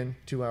weigh in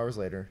 2 hours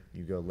later,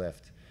 you go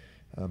lift.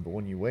 But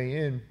when you weigh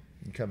in,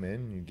 you come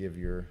in, you give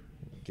your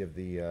give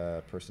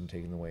the person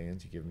taking the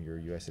weigh-ins, you give them your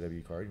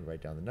USAW card, you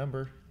write down the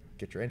number,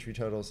 get your entry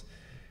totals.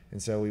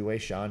 And so we weigh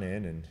Sean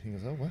in, and he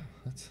goes, "Oh, wow,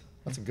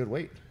 that's a good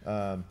weight."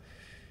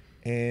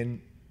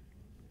 And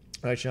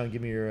all right, Sean,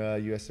 give me your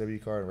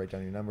USW card and write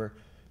down your number.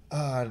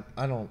 I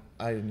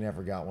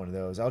never got one of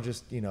those. I'll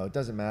just, it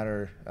doesn't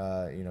matter.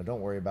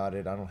 Don't worry about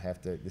it. I don't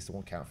have to, this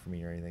won't count for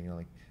me or anything. And I'm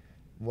like,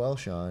 well,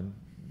 Sean,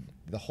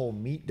 the whole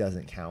meet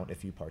doesn't count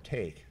if you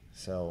partake.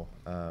 So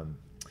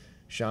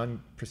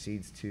Sean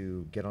proceeds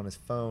to get on his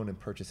phone and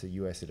purchase a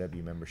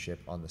USAW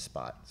membership on the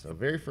spot. So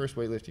very first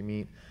weightlifting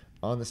meet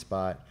on the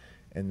spot.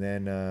 And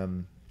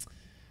then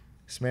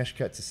smash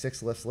cut to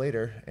 6 lifts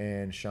later,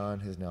 and Sean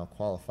has now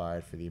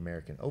qualified for the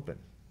American Open.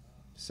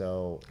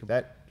 So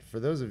that, for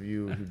those of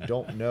you who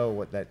don't know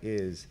what that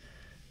is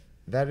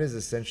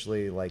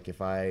essentially like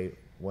if I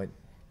went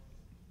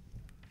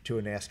to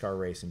a NASCAR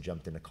race and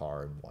jumped in a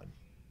car and won.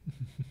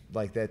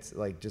 Like that's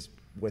like just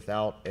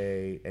without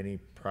any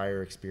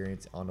prior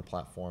experience on the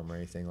platform or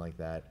anything like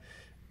that.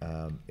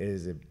 It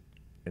is an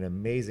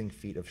amazing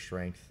feat of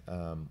strength,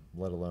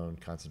 let alone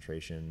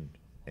concentration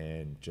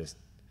and just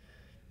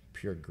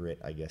pure grit,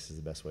 I guess is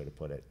the best way to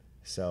put it.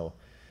 So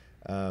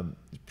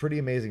pretty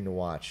amazing to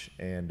watch.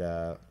 And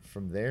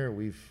from there,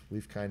 we've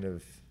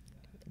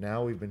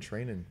been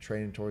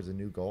training towards a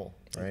new goal,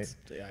 right?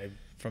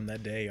 From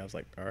that day, I was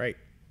like, all right,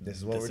 this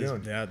is what we're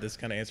doing. Yeah, this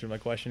kind of answered my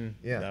question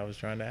that I was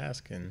trying to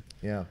ask. And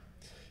yeah.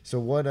 So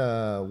what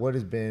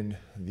has been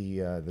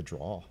the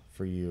draw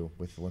for you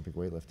with Olympic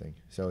weightlifting?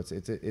 So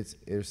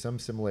there's some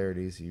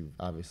similarities.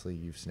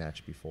 You've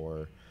snatched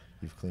before,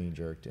 you've clean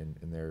jerked, and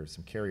there are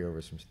some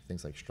carryovers from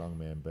things like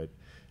strongman. But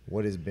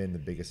what has been the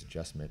biggest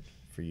adjustment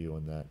for you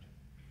in that?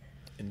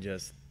 And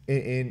just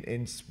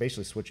in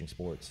basically switching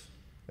sports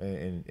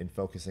and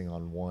focusing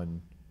on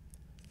one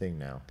thing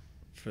now.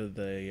 For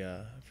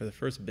the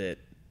first bit,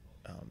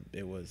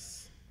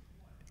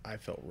 I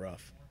felt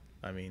rough.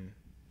 I mean,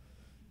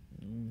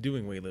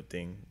 doing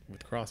weightlifting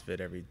with CrossFit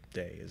every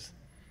day is,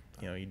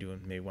 you're doing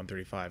maybe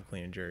 135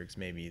 clean and jerks,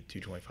 maybe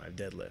 225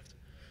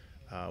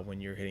 deadlift. When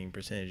you're hitting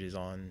percentages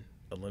on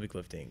Olympic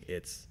lifting,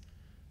 it's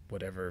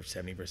whatever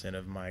 70%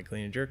 of my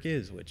clean and jerk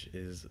is, which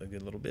is a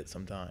good little bit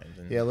sometimes.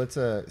 And yeah, let's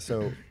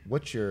so we'll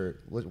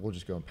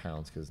just go in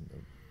pounds because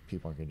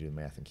people aren't going to do the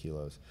math in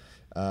kilos.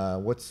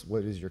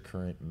 What is your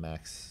current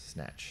max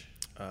snatch?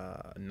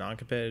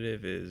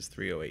 Non-competitive is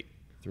 308.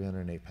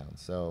 308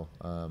 pounds. So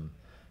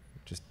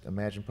just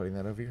imagine putting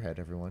that over your head,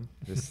 everyone.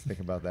 Just think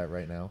about that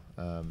right now.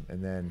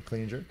 And then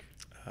clean and jerk?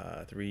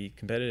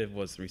 Competitive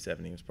was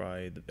 370. It was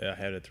probably I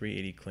had a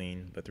 380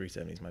 clean, but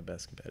 370 is my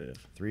best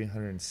competitive.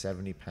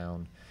 370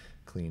 pound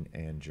clean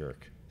and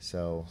jerk.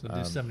 So do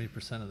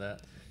 70% of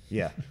that.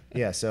 Yeah.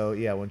 So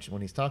yeah,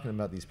 when he's talking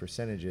about these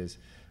percentages,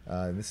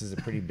 and this is a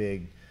pretty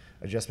big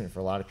adjustment for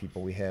a lot of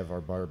people. We have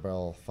our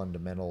barbell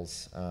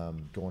fundamentals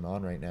going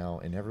on right now,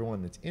 and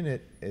everyone that's in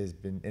it has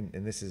been.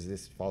 And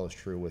this follows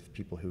true with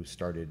people who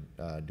started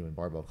doing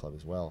barbell club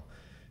as well.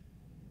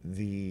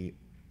 The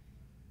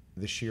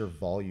sheer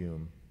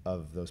volume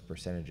of those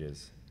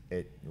percentages,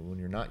 when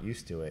you're not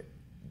used to it,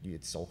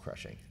 it's soul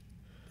crushing.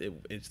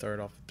 It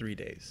started off 3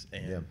 days,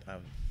 and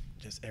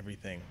just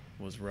everything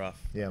was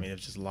rough. Yeah. I mean, it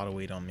was just a lot of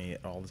weight on me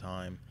all the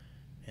time.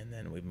 And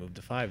then we moved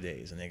to 5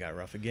 days, and they got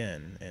rough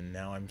again. And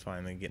now I'm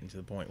finally getting to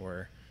the point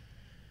where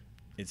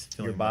it's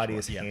feeling your body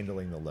is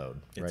handling the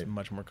load. It's right?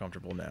 much more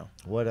comfortable now.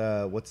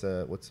 What's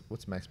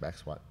max back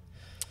squat?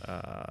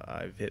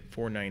 I've hit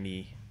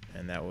 490,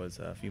 and that was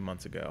a few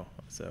months ago.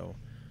 So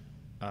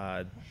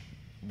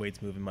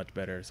weight's moving much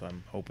better. So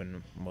I'm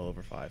hoping well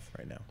over 5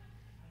 right now.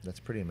 That's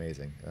pretty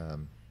amazing.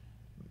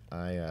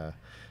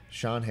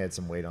 Sean had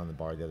some weight on the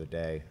bar the other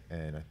day,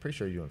 and I'm pretty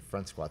sure you're doing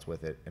front squats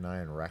with it, and I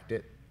unracked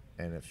it.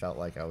 And it felt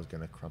like I was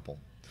going to crumple.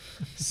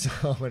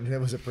 And it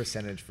was a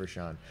percentage for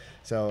Sean.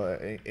 So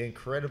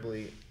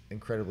incredibly,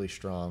 incredibly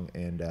strong.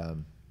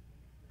 And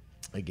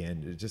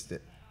again, it's just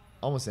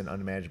almost an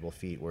unimaginable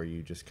feat where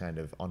you just kind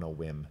of on a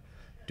whim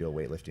do a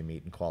weightlifting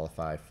meet and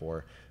qualify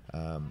for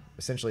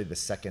essentially the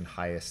second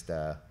highest.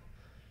 So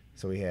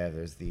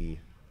there's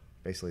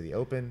basically the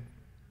Open,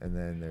 and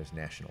then there's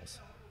Nationals.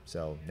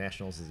 So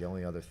Nationals is the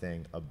only other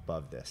thing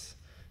above this.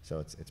 So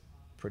it's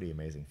pretty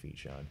amazing feat,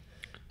 Sean.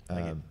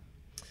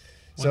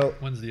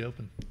 When's the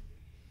Open?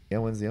 Yeah,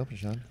 when's the Open,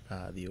 Sean?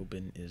 The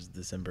Open is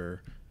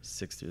December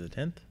 6th through the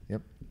 10th.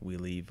 Yep. We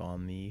leave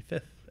on the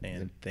 5th.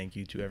 And thank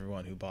you to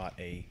everyone who bought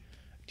a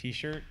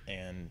T-shirt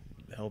and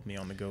helped me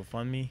on the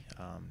GoFundMe.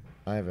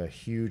 I have a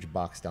huge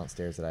box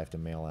downstairs that I have to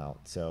mail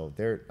out. So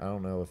I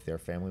don't know if they're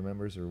family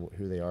members or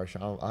who they are.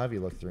 Sean, I'll have you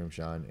look through them,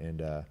 Sean.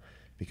 And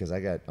because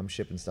I'm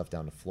shipping stuff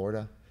down to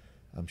Florida.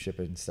 I'm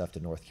shipping stuff to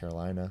North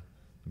Carolina.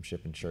 I'm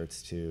shipping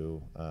shirts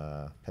to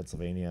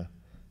Pennsylvania.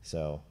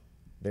 So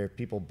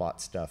people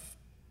bought stuff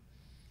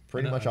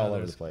pretty much all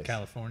over the place.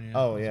 California.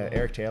 Oh yeah,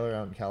 Eric Taylor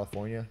out in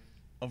California.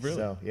 Oh really?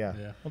 So yeah.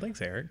 Well,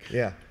 thanks, Eric.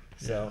 Yeah.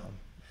 So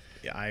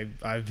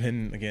I've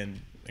been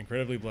again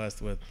incredibly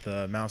blessed with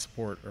the amount of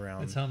support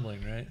around. It's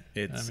humbling, right?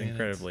 It's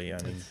incredibly.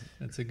 I mean,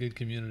 it's a good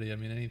community. I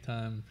mean,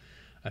 anytime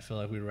I feel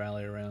like we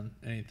rally around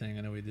anything.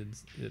 I know we did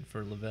it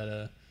for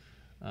Lavetta.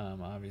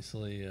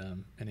 Obviously,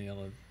 any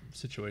other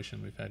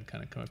situation we've had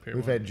kind of come up here.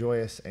 We've had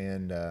joyous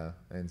and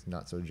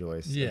not so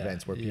joyous Yeah,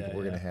 events where people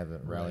we're going to have a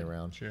rally Right,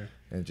 around. Sure.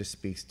 And it just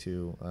speaks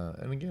to,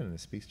 and again, it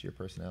speaks to your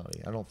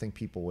personality. I don't think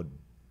people would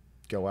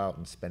go out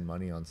and spend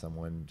money on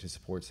someone to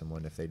support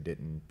someone if they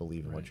didn't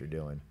believe in what Right. you're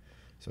doing.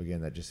 So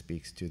again, that just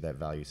speaks to that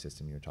value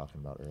system you were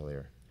talking about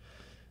earlier.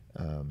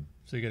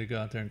 So you got to go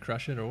out there and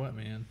crush it, or what,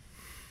 man?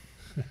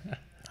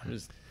 I'm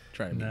just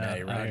trying to meet No, Matty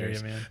I hear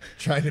Rogers. you, man.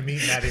 Trying to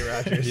meet Matty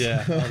Rogers.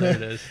 Yeah, oh, there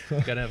it is.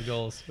 Got to have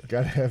goals.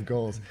 Got to have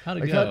goals. How'd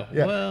it Like, go?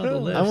 Well,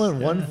 the I lifts,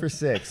 went 1 yeah. for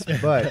 6,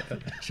 but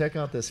check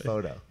out this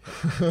photo.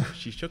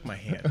 She shook my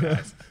hand,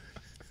 guys.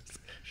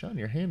 Sean,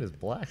 your hand is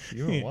black.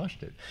 You haven't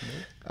washed it.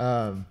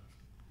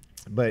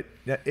 But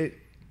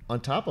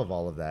on top of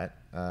all of that,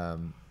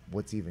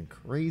 what's even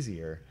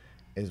crazier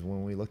is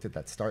when we looked at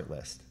that start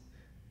list,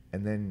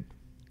 and then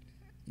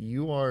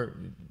you are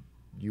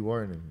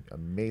an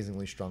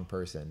amazingly strong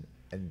person,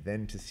 and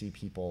then to see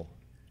people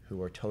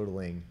who are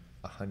totaling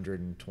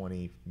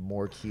 120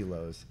 more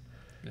kilos,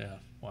 Yeah.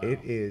 Wow. it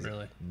is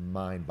really.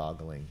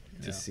 mind-boggling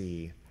to Yeah.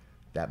 see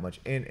that much,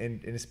 and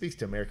it speaks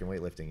to American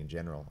weightlifting in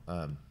general.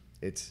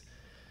 It's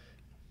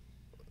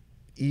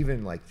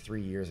even like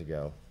 3 years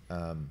ago.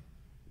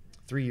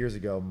 3 years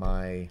ago,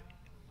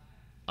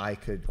 I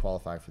could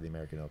qualify for the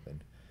American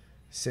Open.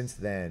 Since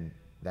then,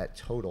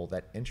 that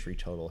entry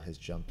total has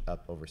jumped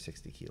up over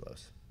 60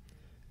 kilos,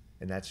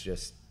 and that's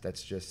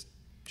just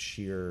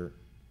sheer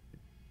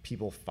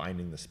people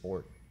finding the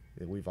sport.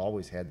 We've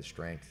always had the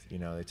strength. You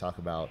know, they talk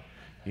about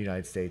the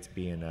United States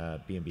being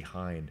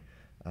behind,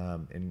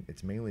 and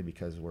it's mainly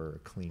because we're a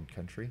clean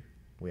country.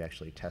 We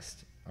actually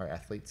test our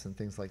athletes and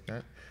things like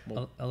that.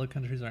 Other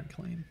countries aren't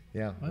clean.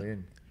 Yeah, What?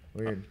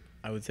 weird.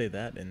 I would say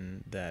that,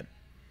 and that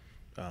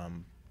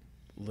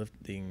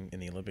lifting in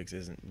the Olympics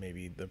isn't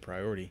maybe the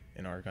priority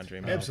in our country.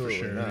 I mean, Absolutely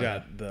for sure. not. We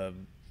got the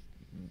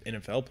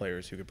NFL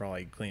players who could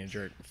probably clean and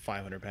jerk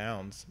 500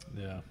 pounds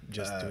Yeah.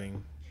 just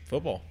doing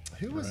football.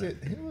 Who was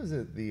it?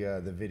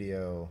 The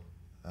video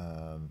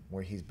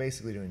where he's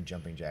basically doing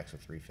jumping jacks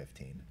with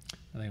 315.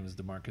 I think it was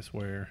DeMarcus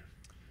Ware.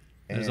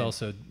 There's And-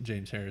 also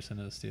James Harrison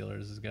of the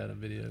Steelers has got a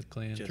video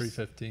clean Just-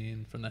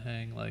 315 from the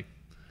hang, like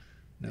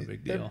no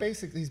big They're deal.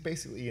 he's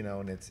basically, you know,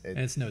 and it's And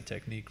it's no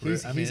technique.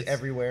 he's it's-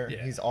 everywhere.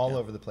 yeah, He's all yeah.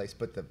 over the place,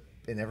 but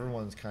and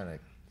everyone's kind of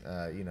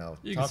you know,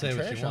 You can talking say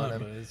what trash you want, on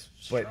but him. it's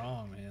but-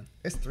 strong, man.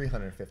 It's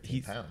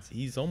 315 pounds.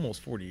 He's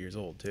almost 40 years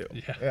old too.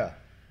 Yeah. Yeah,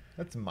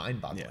 that's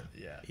mind-boggling.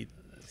 Yeah. He-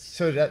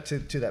 So that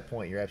to that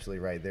point, you're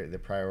absolutely right. The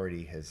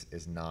priority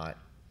is not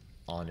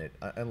on it,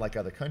 unlike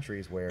other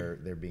countries where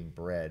they're being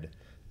bred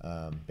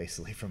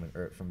basically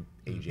from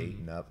age 8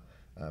 and up.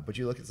 But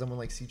you look at someone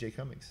like C.J.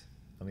 Cummings.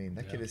 I mean,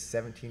 that kid Yeah. is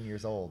 17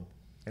 years old,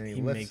 and he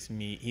lifts.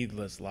 he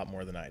lifts a lot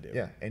more than I do.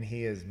 Yeah, and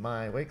he is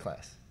my weight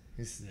class.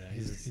 He's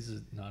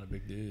not a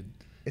big dude.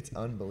 It's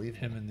unbelievable.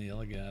 Him and the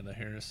other guy, the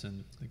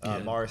Harrison, the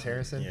kid. Morris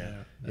Harrison.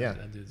 Yeah.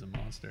 That dude's a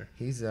monster.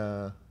 He's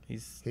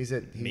He's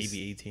at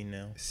maybe 18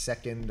 now.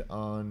 second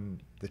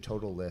on the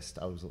total list.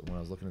 When I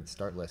was looking at the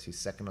start list, he's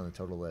second on the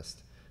total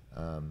list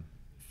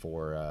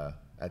for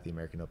at the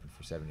American Open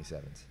for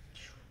 77s.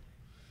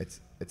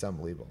 It's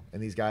unbelievable,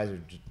 and these guys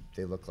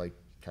they look like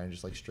kind of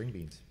just like string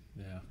beans,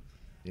 Yeah.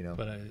 you know.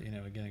 But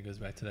again, it goes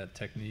back to that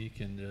technique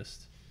and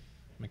just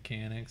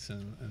mechanics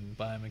and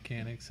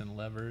biomechanics and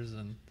levers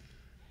and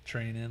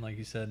training, like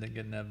you said, and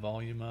getting that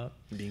volume up.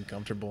 Being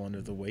comfortable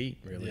under the weight,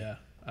 really. Yeah,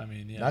 I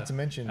mean, yeah. Not to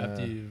mention,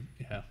 after you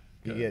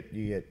go get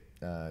ahead.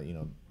 you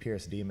know,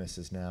 Pierce Demas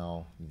is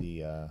now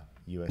the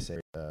USA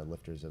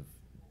lifters of,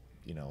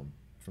 you know,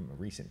 from a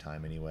recent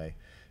time anyway.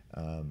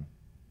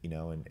 You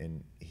know,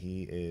 and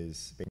he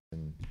is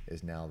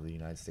now the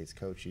United States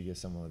coach. You get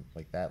someone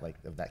like that, like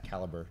of that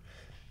caliber,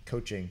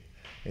 coaching.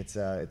 It's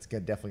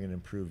definitely going to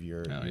improve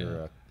your Oh,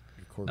 your yeah.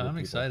 core No, group I'm people.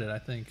 excited. I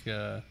think,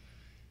 I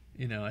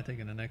think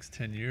in the next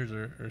 10 years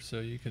or so,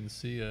 you can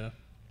see a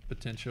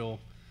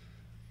potential,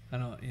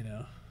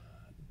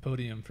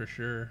 podium for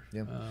sure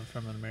Yeah.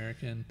 from an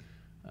American.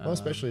 Well,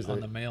 especially as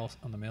on the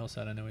male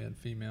side, I know we had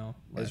female.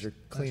 As you're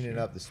last cleaning year.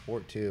 up the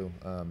sport too.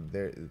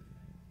 The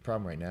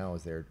problem right now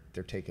is they're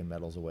taking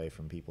medals away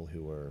from people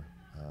who were,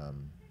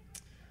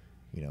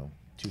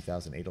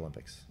 2008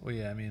 Olympics. Well,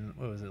 yeah, I mean,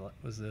 what was it?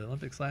 Was the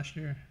Olympics last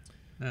year?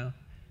 No,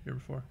 year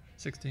before,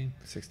 16.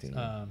 16.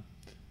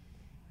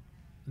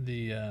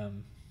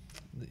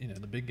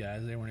 The big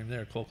guys, they weren't even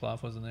there.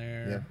 Kolkloff wasn't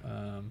there.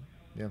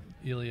 Yeah.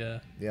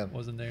 Ilya Yeah.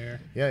 wasn't there.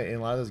 Yeah, and a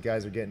lot of those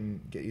guys are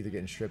either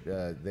getting stripped.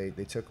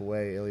 They took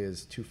away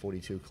Ilya's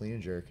 242 clean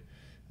and jerk,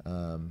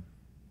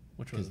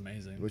 Which was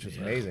amazing. which was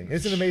Yeah. amazing.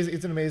 It's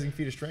an amazing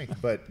feat of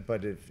strength. But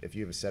if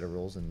you have a set of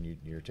rules and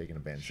you're taking a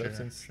banned Sure,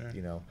 substance, sure.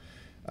 you know,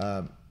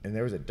 and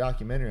there was a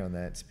documentary on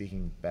that.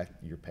 Speaking back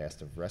your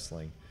past of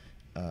wrestling,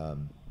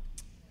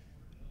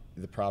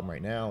 the problem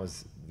right now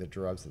is the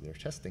drugs that they're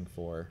testing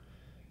for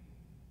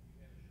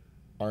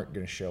aren't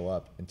going to show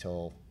up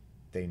until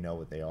they know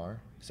what they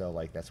are. So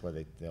like that's why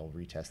they'll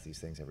retest these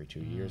things every 2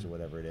 years or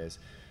whatever it is.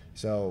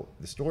 So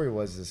the story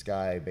was this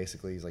guy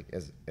basically, he's like,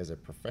 as a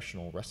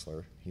professional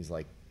wrestler, he's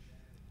like,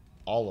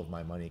 all of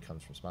my money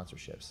comes from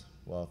sponsorships.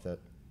 Well,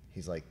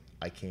 he's like,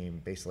 I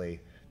came basically,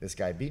 this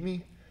guy beat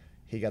me.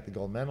 He got the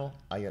gold medal.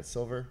 I got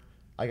silver.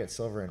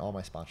 And all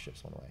my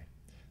sponsorships went away.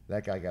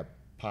 That guy got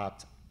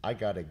popped. I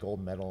got a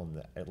gold medal in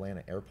the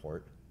Atlanta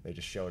airport. They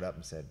just showed up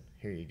and said,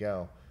 here you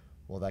go.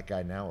 Well, that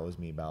guy now owes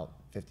me about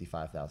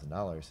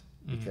 $55,000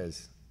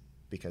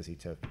 because he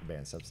took a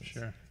banned substance.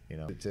 Sure. You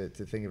know, to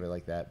think of it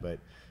like that. But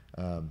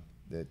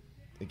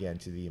again,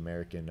 to the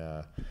American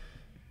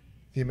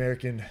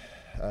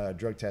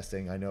drug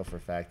testing, I know for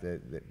a fact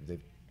that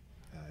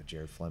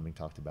Jared Fleming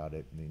talked about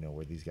it. You know,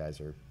 where these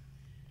guys are,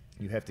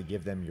 you have to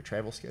give them your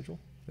travel schedule.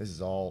 This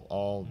is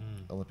all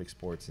Olympic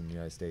sports in the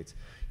United States.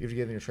 You have to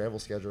give them your travel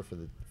schedule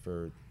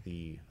for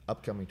the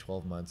upcoming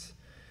 12 months,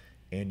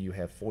 and you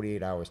have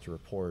 48 hours to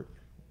report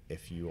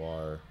if you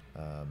are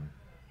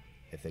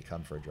if they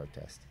come for a drug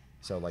test.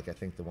 So, like, I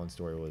think the one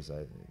story was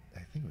I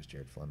think it was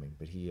Jared Fleming,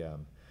 but he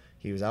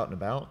was out and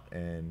about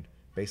and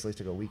basically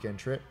took a weekend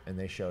trip, and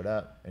they showed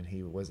up, and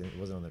he wasn't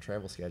on the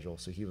travel schedule,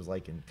 so he was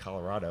like in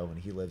Colorado, and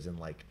he lives in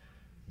like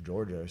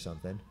Georgia or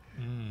something,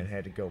 and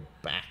had to go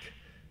back,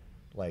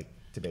 like,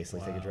 to basically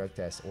take a drug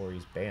test, or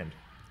he's banned.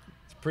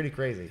 It's pretty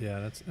crazy.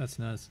 Yeah, that's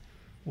nuts.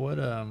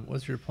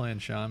 What's your plan,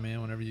 Sean,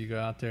 man? Whenever you go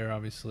out there,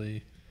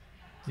 obviously,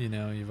 you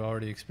know, you've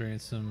already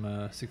experienced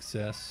some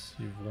success.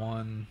 You've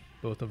won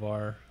both of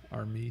our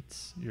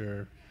meets.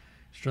 You're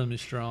extremely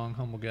strong,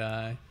 humble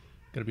guy.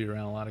 Got to be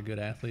around a lot of good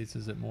athletes.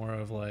 Is it more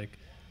of like,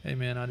 hey,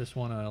 man,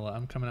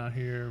 I'm coming out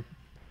here.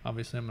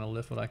 Obviously, I'm going to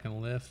lift what I can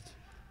lift.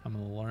 I'm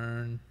going to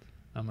learn.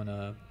 I'm going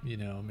to, you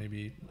know,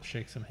 maybe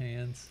shake some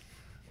hands.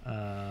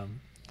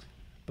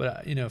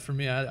 But, you know, for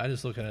me, I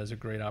just look at it as a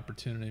great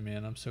opportunity,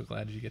 man. I'm so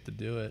glad you get to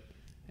do it,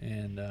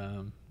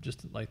 and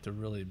just like to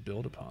really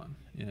build upon,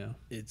 you know.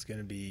 It's going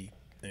to be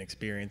an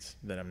experience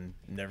that I'm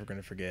never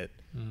going to forget.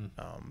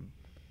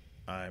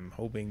 I'm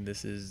hoping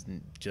this is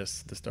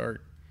just the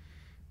start.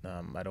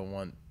 I don't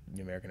want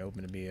the American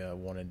Open to be a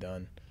one and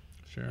done.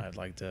 Sure. I'd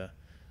like to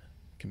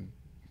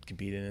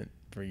compete in it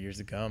for years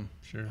to come.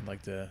 Sure. I'd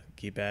like to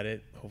keep at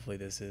it. Hopefully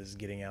this is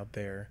getting out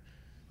there,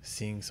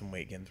 seeing some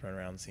weight getting thrown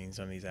around, seeing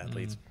some of these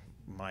athletes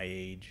my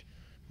age,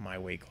 my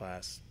weight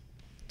class,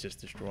 just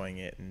destroying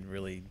it, and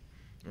really,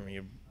 I mean,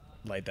 you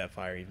light that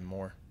fire even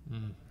more.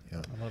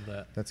 Yeah. I love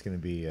that. That's going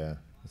to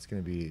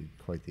be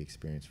quite the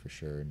experience for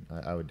sure. And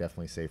I would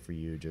definitely say for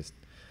you, just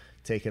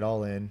take it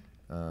all in.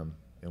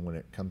 And when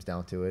it comes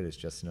down to it, it's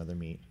just another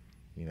meet,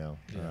 you know.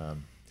 Yeah.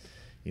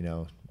 You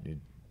know,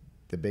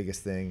 the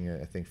biggest thing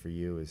I think for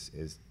you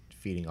is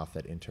feeding off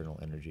that internal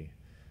energy.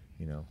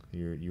 You know,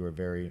 you are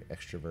very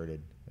extroverted,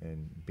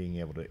 and being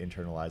able to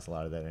internalize a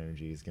lot of that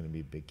energy is going to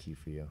be a big key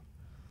for you.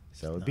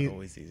 So It's not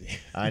always easy.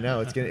 I know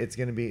it's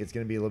gonna be a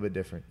little bit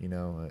different. You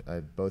know,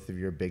 both of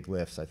your big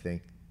lifts, I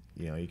think,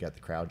 you know, you got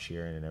the crowd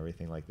cheering and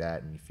everything like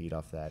that, and you feed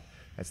off that.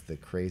 That's the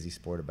crazy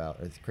thing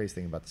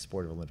about the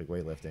sport of Olympic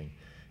weightlifting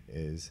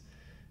is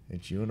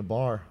it's you in a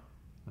bar.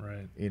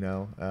 Right. You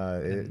know,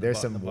 And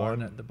there's the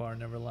bar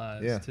never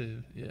lies. Yeah.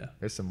 Too. Yeah.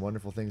 There's some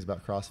wonderful things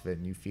about CrossFit,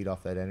 and you feed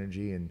off that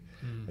energy, and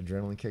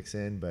adrenaline kicks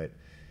in. But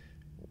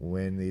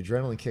when the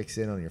adrenaline kicks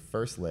in on your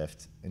first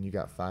lift, and you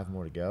got 5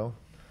 more to go,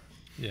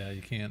 Yeah,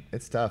 you can't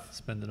it's tough.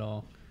 spend it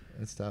all.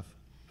 It's tough.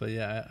 But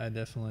yeah, I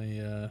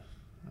definitely,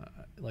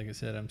 like I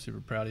said, I'm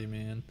super proud of you,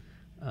 man.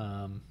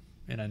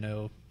 And I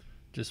know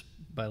just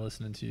by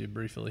listening to you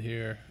briefly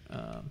here,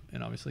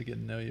 and obviously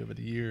getting to know you over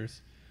the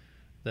years,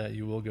 that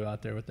you will go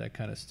out there with that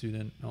kind of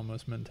student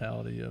almost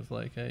mentality of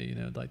like, hey, you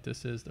know, like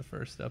this is the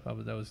first step.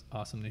 That was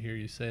awesome to hear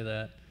you say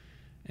that.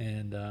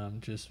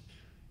 And just,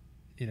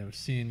 you know,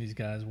 seeing these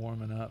guys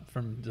warming up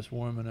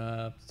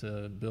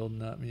to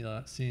building up, you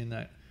know, seeing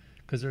that,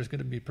 because there's going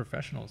to be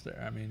professionals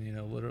there. I mean, you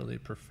know, literally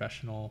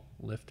professional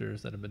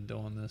lifters that have been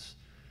doing this,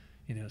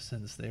 you know,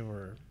 since they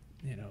were,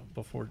 you know,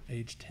 before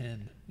age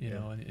 10, you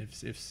know, and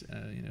if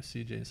you know,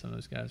 CJ and some of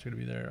those guys are going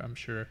to be there, I'm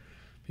sure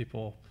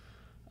people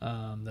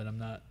that I'm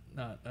not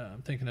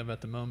thinking of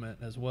at the moment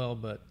as well.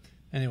 But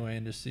anyway,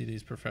 and just see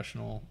these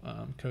professional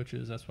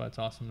coaches. That's why it's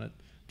awesome that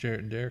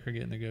Jarrett and Derek are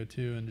getting to go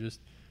too, and just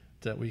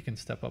that we can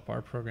step up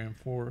our program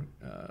for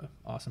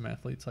awesome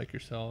athletes like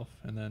yourself,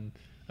 and then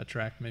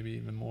attract maybe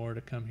even more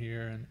to come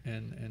here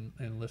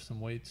and lift some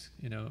weights,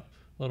 you know,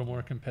 a little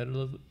more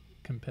competitively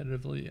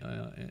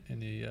in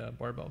the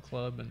barbell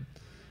club. And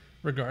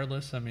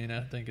regardless, I mean,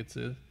 I think it's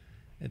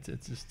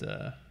just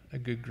a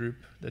good group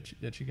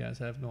that you guys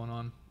have going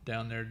on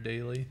down there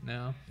daily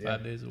now,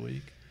 5 days a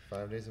week.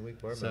 5 days a week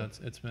barbell. So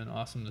it's been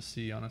awesome to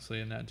see, honestly,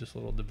 in that just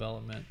little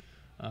development.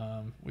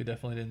 We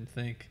definitely didn't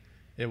think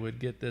it would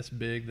get this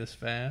big this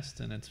fast,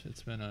 and it's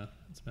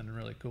been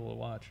really cool to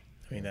watch.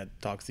 I mean, that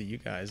talks to you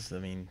guys. I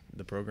mean,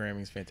 the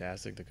programming's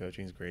fantastic. The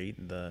coaching's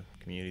great. The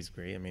community's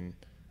great. I mean,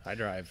 I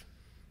drive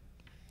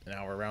an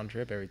hour round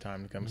trip every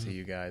time to come see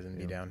you guys and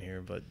be down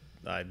here, but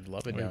I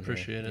love it We down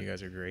appreciate here. it. You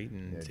guys are great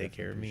and Yeah, take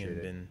care of me and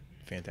definitely been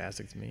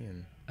fantastic to me.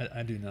 And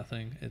I do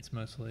nothing. It's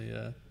mostly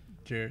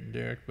Jarrett and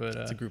Derek, but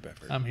It's a group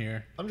effort. I'm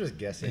here. I'm just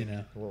guessing You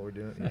know. what we're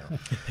doing.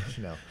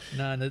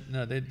 No.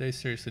 No, they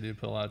seriously do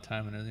put a lot of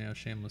time in it.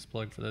 Shameless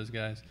plug for those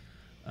guys.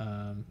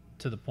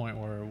 To the point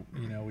where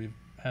we've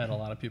had a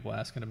lot of people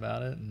asking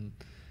about it, and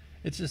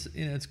it's just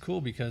it's cool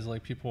because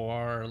like people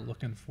are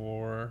looking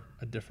for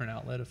a different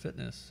outlet of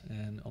fitness,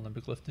 and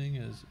Olympic lifting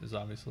is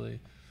obviously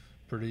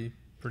pretty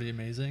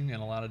amazing in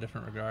a lot of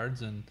different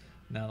regards. And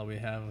now that we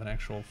have an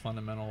actual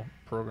fundamental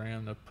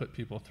program to put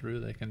people through,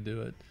 they can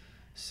do it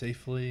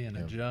safely and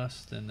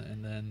adjust, and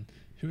then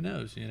who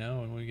knows,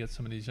 when we get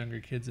some of these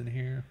younger kids in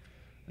here,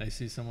 they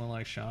see someone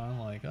like Sean,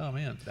 like, oh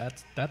man,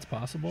 that's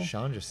possible.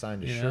 Sean just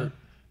signed a shirt.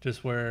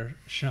 Just where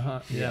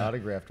Sean,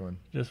 Autographed one.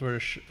 just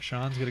where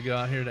Sean's gonna go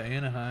out here to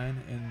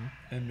Anaheim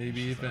and maybe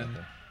even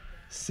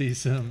see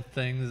some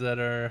things that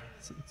are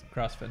it's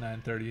CrossFit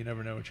 930. You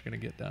never know what you're gonna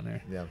get down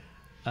there. Yeah.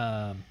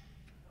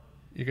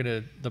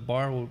 The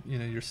bar will,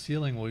 your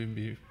ceiling will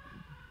even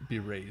be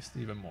raised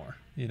even more,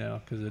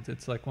 because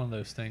it's like one of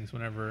those things.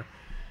 Whenever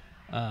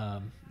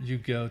you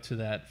go to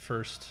that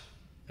first,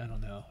 I don't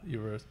know, you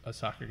were a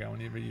soccer guy.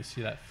 Whenever you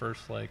see that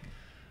first like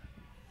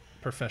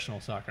professional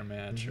soccer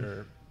match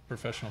or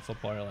professional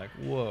football, you're like,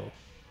 whoa,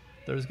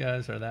 those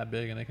guys are that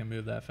big and they can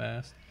move that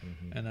fast.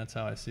 And that's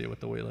how I see it with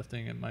the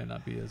weightlifting. It might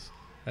not be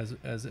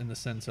as in the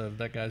sense of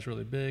that guy's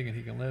really big and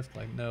he can lift.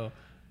 Like, no,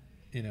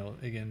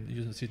 again,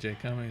 using CJ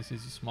Cummings,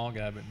 he's a small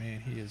guy, but man,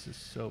 he is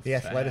just so The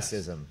fast.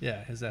 athleticism.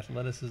 Yeah, his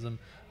athleticism.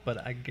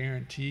 But I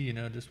guarantee,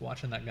 just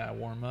watching that guy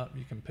warm up,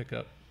 you can pick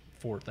up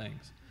 4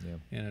 things.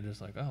 Yeah. Just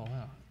like, oh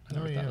wow, I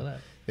never thought of that.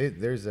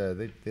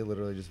 They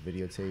literally just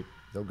videotape.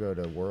 They'll go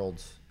to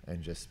Worlds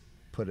and just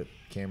put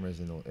cameras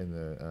in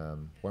the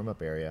warm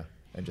up area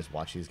and just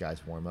watch these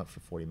guys warm up for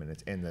 40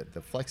 minutes. And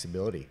the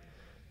flexibility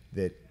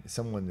that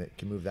someone that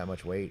can move that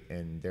much weight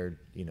and they're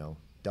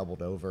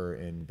doubled over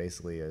in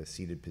basically a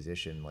seated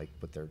position, like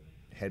with their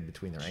head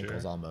between their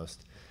ankles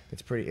almost.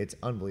 It's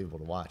unbelievable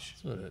to watch.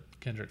 That's what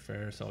Kendrick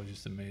Ferris always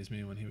just amazed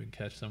me when he would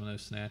catch some of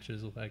those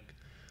snatches with like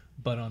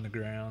butt on the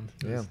ground.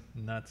 It was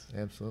nuts.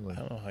 Absolutely. I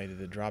don't know how he did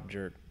the drop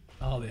jerk.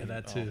 Oh yeah,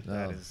 that too.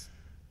 That is.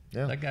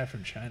 Yeah. That guy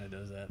from China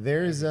does that.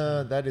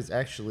 That is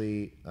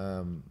actually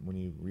when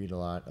you read a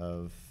lot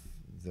of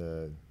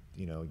the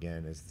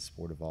again, as the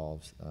sport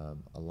evolves,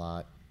 a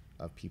lot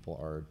of people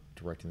are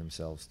directing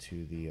themselves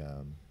to the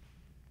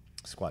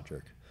squat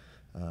jerk,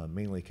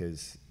 mainly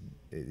because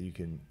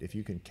if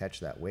you can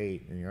catch that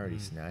weight and you're already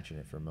snatching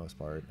it for the most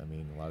part. I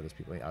mean, a lot of those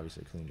people,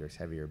 obviously clean jerk's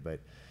heavier, but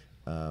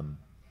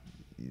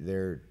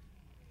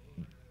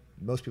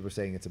most people are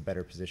saying it's a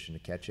better position to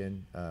catch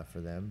in for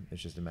them.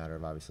 It's just a matter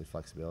of obviously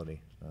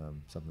flexibility,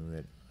 something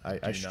that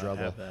I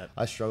struggle.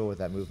 I struggle with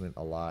that movement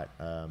a lot.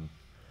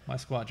 My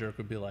squat jerk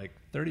would be like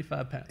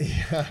 35 pounds.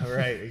 Yeah,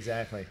 right,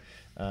 exactly.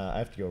 I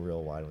have to go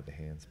real wide with the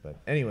hands, but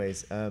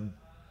anyways,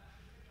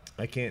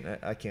 I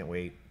can't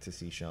wait to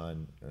see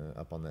Sean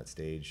up on that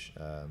stage.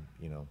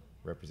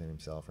 Representing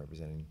himself,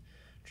 representing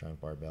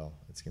Triumph Barbell.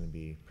 It's going to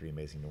be pretty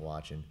amazing to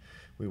watch. And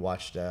we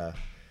watched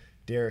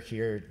Derek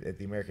here at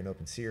the American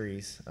Open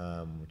Series,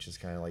 which is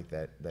kind of like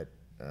that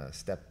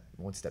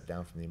one step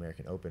down from the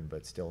American Open,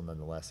 but still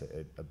nonetheless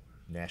a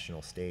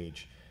national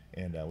stage.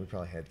 And we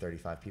probably had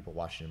 35 people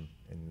watching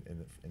him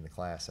in the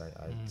class.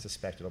 I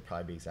suspect it'll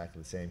probably be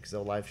exactly the same because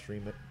they'll live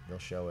stream it, they'll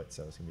show it,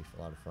 so it's gonna be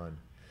a lot of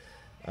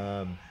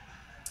fun.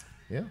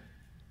 Yeah,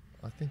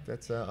 I think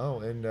that's.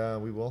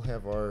 We will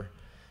have our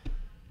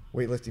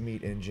weightlifting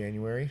meet in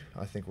January.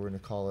 I think we're gonna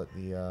call it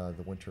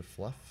the Winter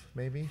Fluff,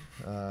 maybe.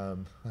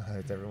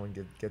 If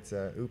everyone gets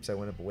oops, I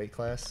went up a weight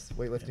class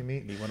weightlifting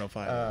meet. Meet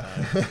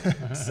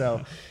 105.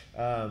 So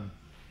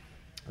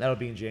that'll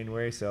be in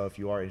January. So if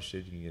you are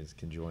interested, you guys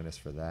can join us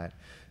for that.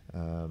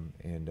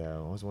 And I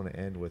always want to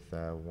end with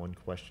one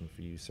question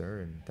for you,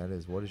 sir, and that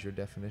is, what is your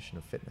definition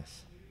of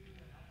fitness?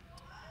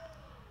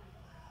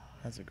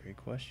 That's a great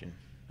question.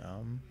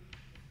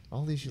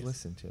 All these you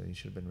listened to. You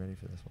should have been ready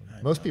for this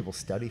one. Most people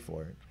study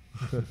for it.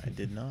 I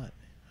did not.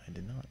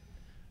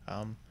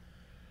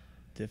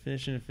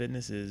 Definition of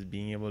fitness is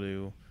being able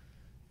to,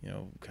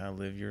 kind of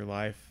live your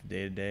life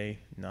day to day,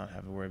 not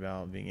have to worry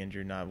about being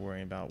injured, not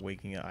worrying about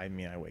waking up. I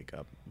mean, I wake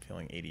up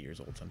feeling 80 years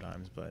old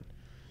sometimes, but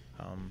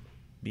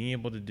being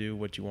able to do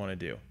what you want to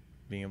do,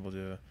 being able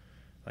to,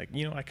 I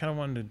kind of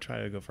wanted to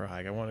try to go for a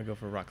hike. I want to go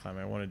for rock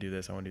climbing. I want to do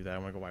this. I want to do that. I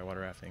want to go whitewater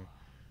rafting,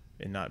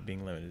 and not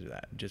being limited to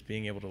that. Just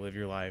being able to live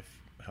your life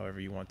however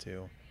you want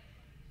to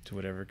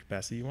whatever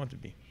capacity you want to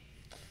be.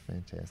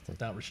 Fantastic.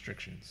 Without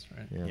restrictions,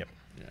 right? Yeah. Yep.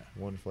 Yeah.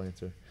 Wonderful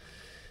answer.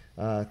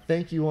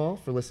 Thank you all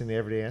for listening to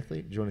Everyday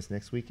Athlete. Join us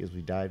next week as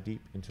we dive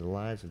deep into the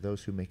lives of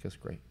those who make us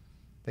great.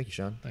 Thank you,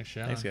 Sean. Thanks,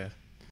 Sean. Thanks, guys.